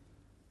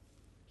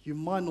 you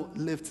might not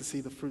live to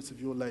see the fruits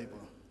of your labor.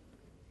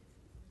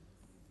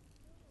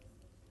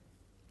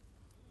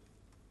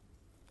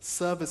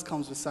 Service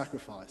comes with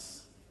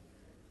sacrifice.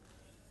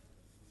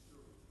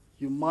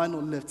 You might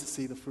not live to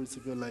see the fruits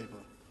of your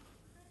labor.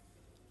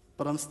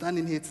 But I'm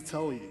standing here to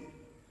tell you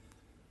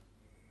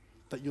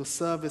that your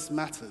service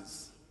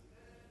matters.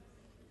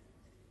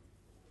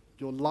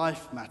 Your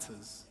life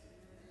matters.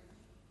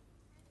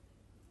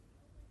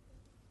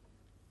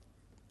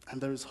 And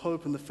there is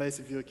hope in the face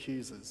of your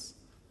accusers.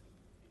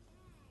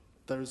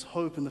 There is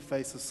hope in the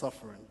face of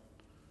suffering.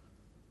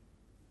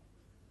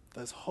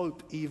 There's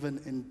hope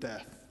even in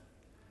death.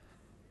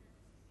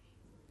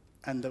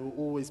 And there will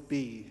always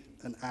be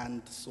an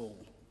and Saul.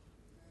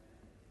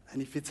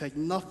 And if you take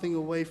nothing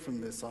away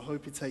from this, I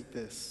hope you take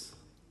this.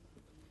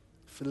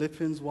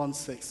 Philippians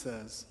 1:6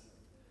 says,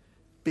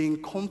 being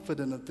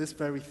confident of this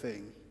very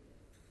thing,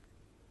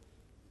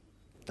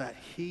 that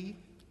he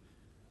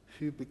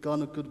who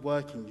begun a good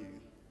work in you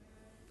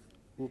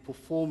will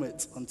perform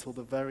it until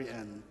the very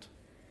end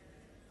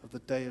of the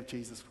day of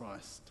Jesus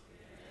Christ.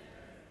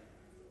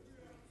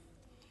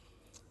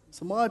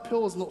 So my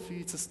appeal is not for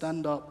you to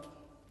stand up.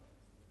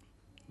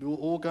 We were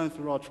all going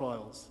through our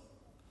trials.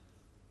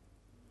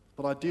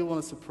 But I do want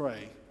us to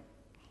pray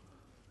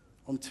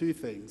on two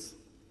things: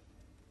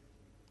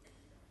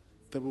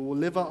 that we will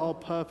live out our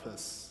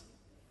purpose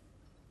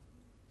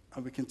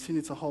and we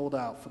continue to hold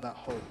out for that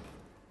hope.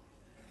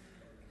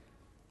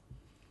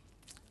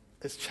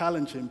 It's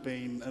challenging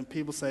being, and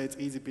people say it's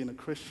easy being a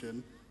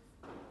Christian.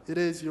 It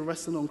is, you're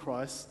resting on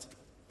Christ.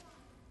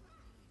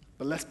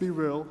 But let's be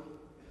real.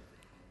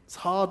 It's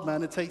hard,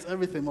 man. It takes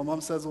everything. My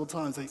mum says all the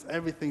time, it takes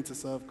everything to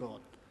serve God.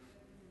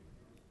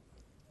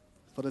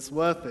 But it's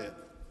worth it.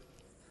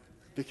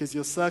 Because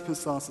your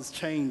circumstances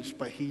change,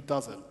 but he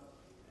doesn't.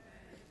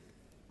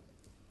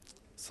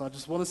 So I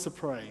just want us to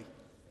pray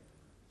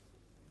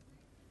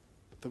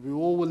that we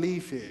all will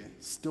leave here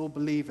still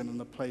believing in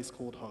a place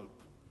called hope.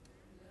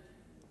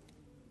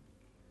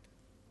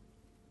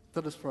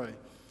 Let us pray.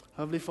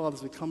 Heavenly Father,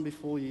 as we come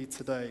before you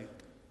today,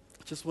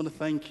 I just want to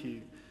thank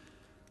you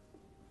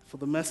for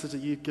the message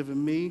that you've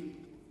given me,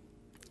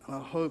 and I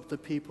hope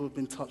that people have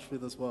been touched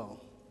with as well.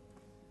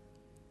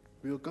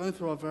 We are going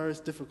through our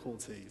various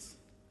difficulties,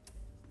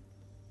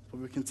 but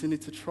we continue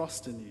to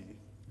trust in you.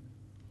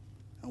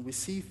 And we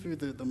see through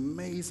the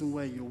amazing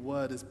way your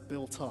word is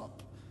built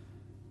up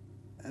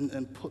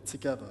and put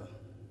together,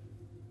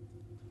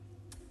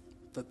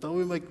 that though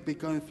we may be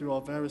going through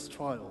our various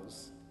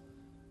trials,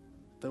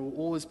 there will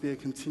always be a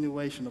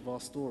continuation of our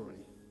story.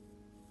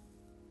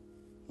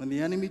 When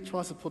the enemy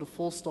tries to put a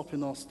full stop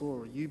in our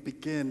story, you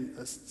begin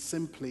as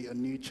simply a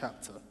new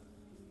chapter.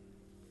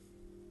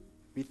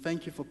 We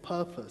thank you for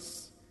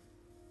purpose.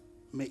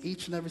 May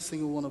each and every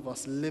single one of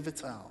us live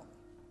it out.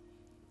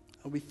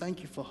 And we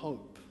thank you for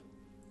hope.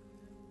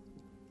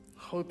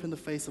 Hope in the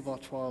face of our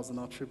trials and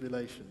our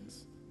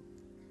tribulations.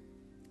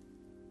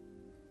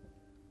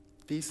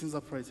 These things I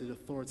pray to the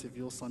authority of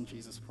your Son,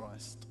 Jesus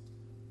Christ.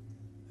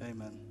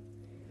 Amen.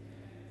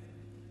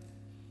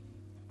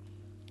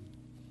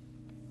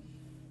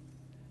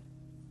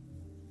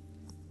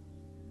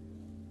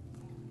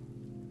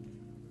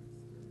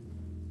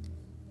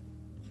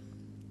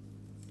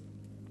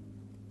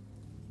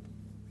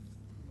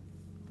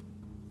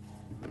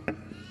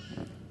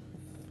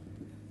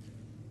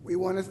 We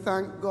want to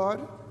thank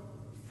God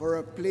for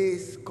a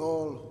place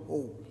called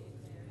hope,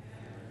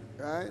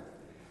 right?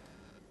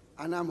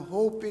 And I'm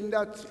hoping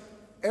that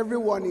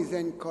everyone is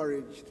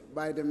encouraged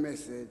by the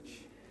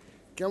message.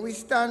 Can we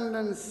stand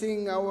and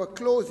sing our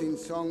closing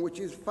song, which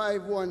is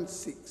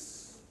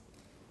 516?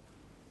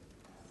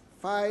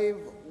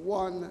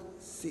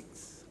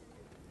 516.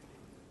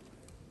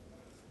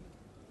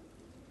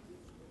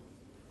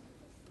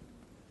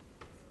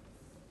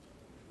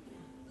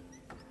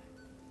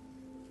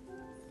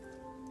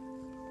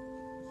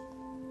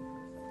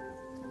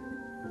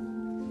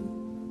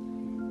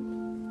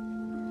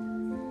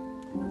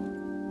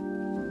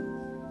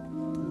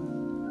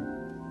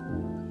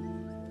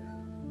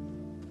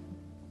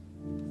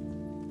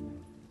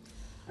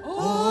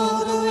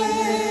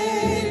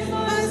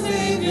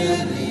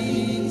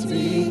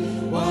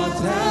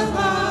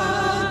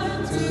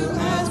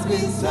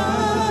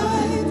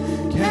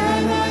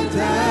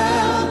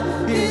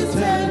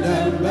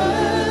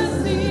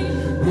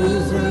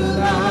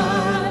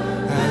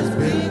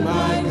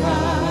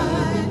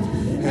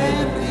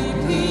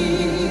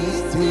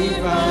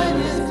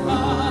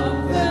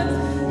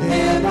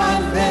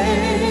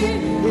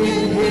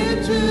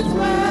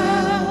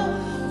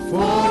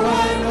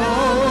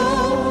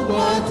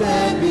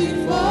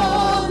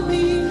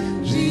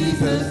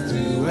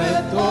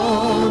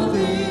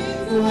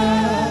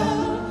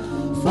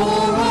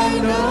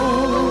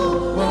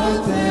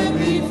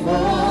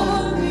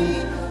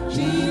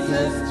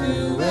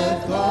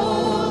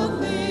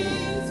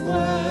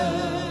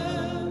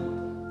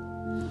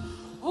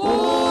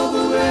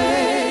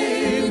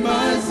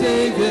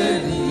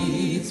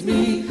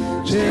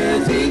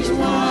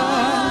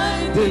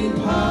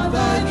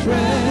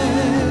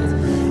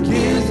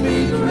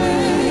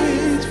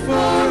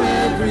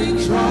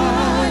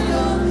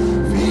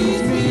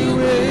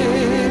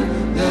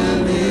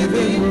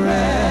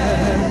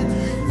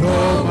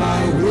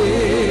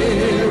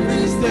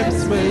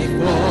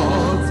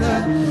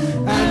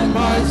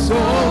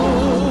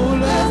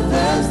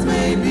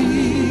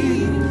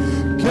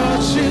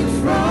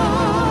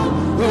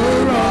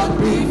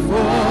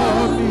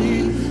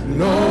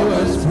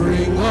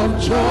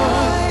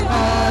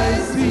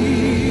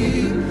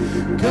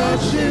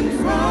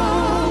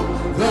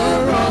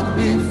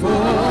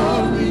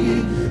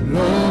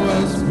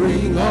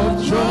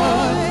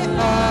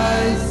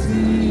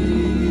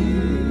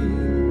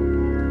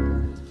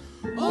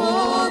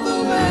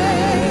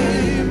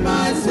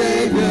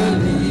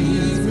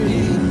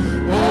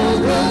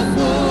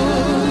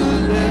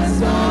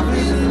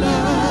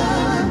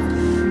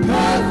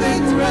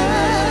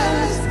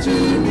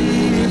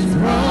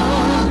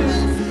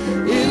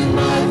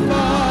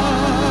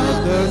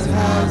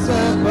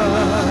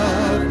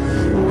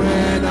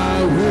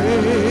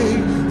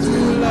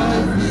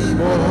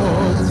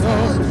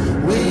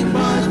 With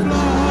my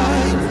flight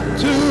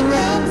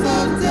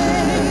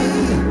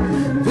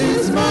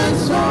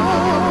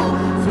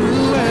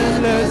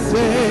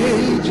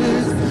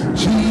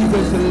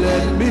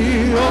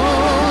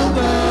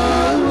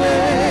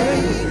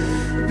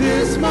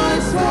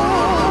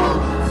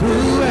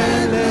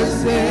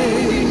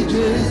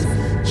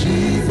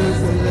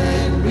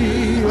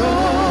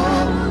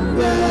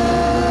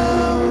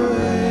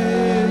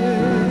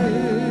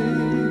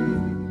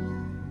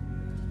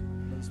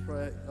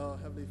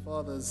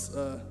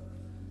buses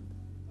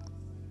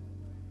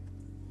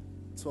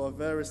to our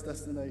various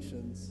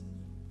destinations.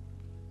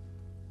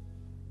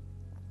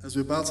 As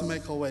we're about to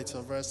make our way to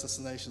our various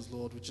destinations,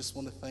 Lord, we just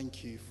want to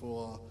thank you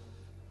for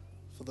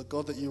the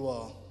God that you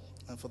are,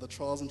 and for the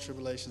trials and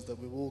tribulations that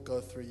we will go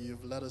through.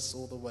 You've led us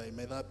all the way.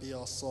 May that be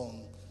our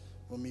song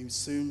when we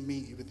soon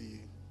meet with you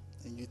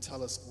and you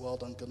tell us, well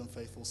done, good and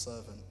faithful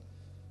servant.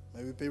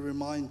 May we be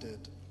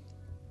reminded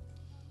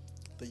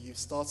that you've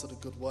started a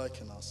good work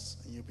in us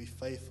and you'll be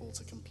faithful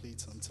to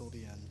complete it until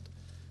the end.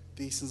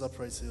 These things I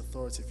pray to the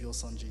authority of your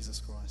Son, Jesus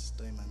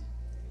Christ. Amen.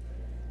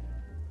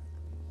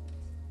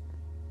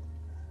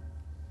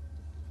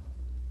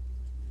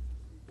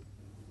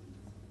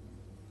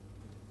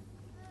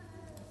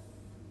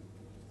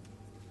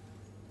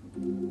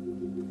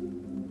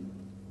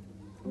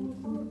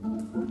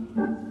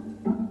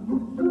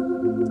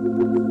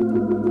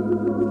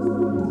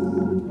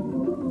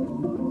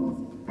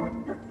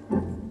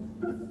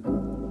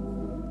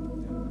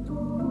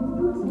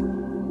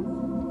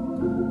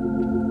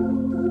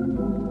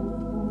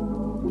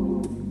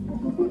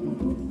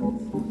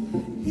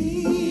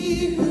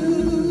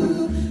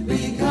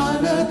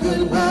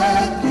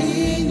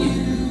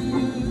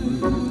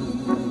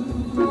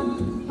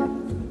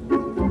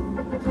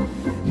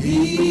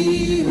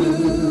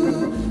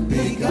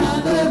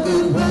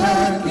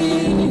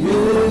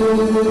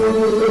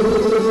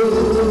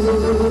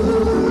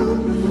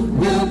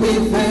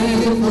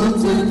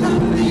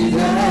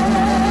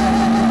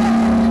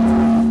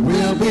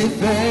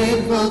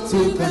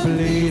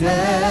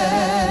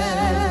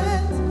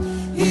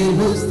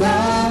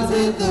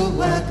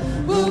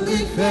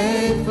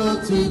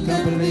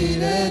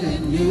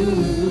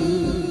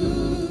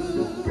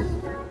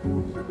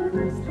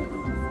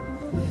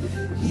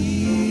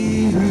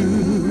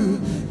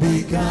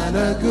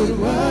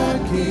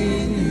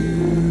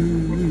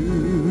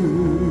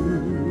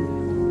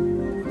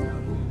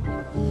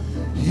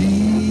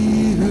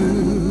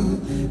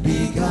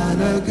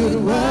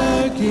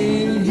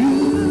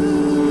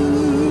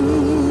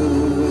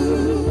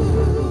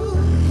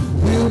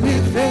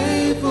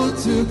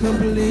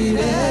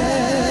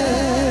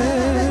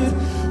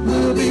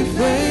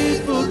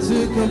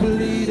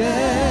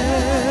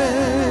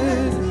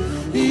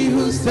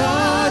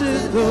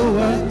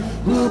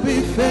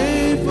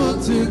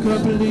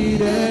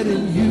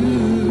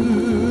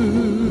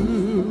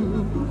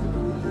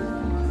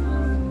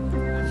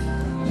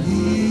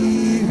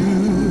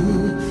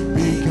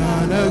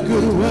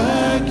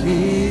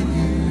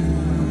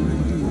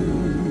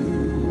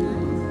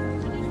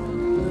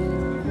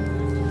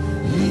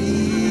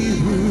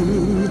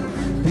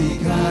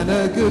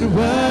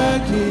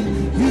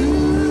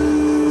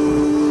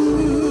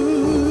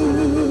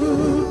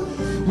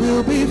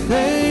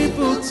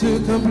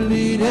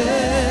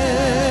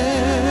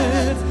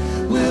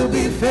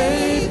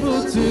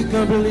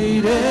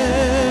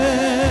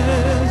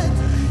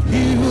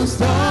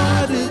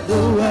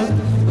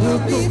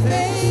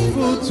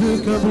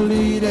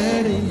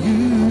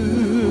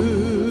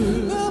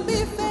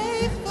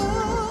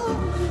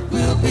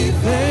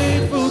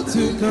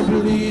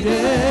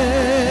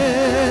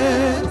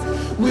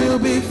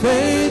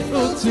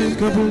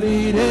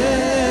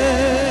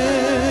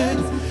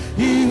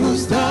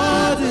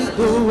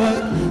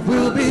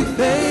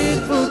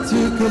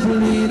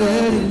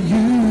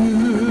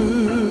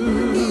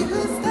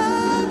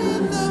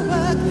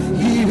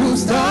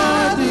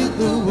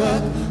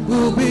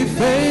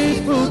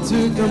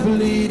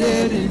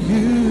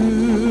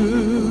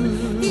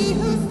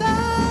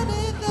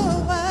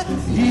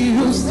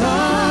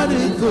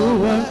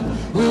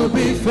 Will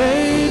be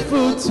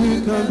faithful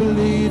to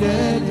complete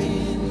it.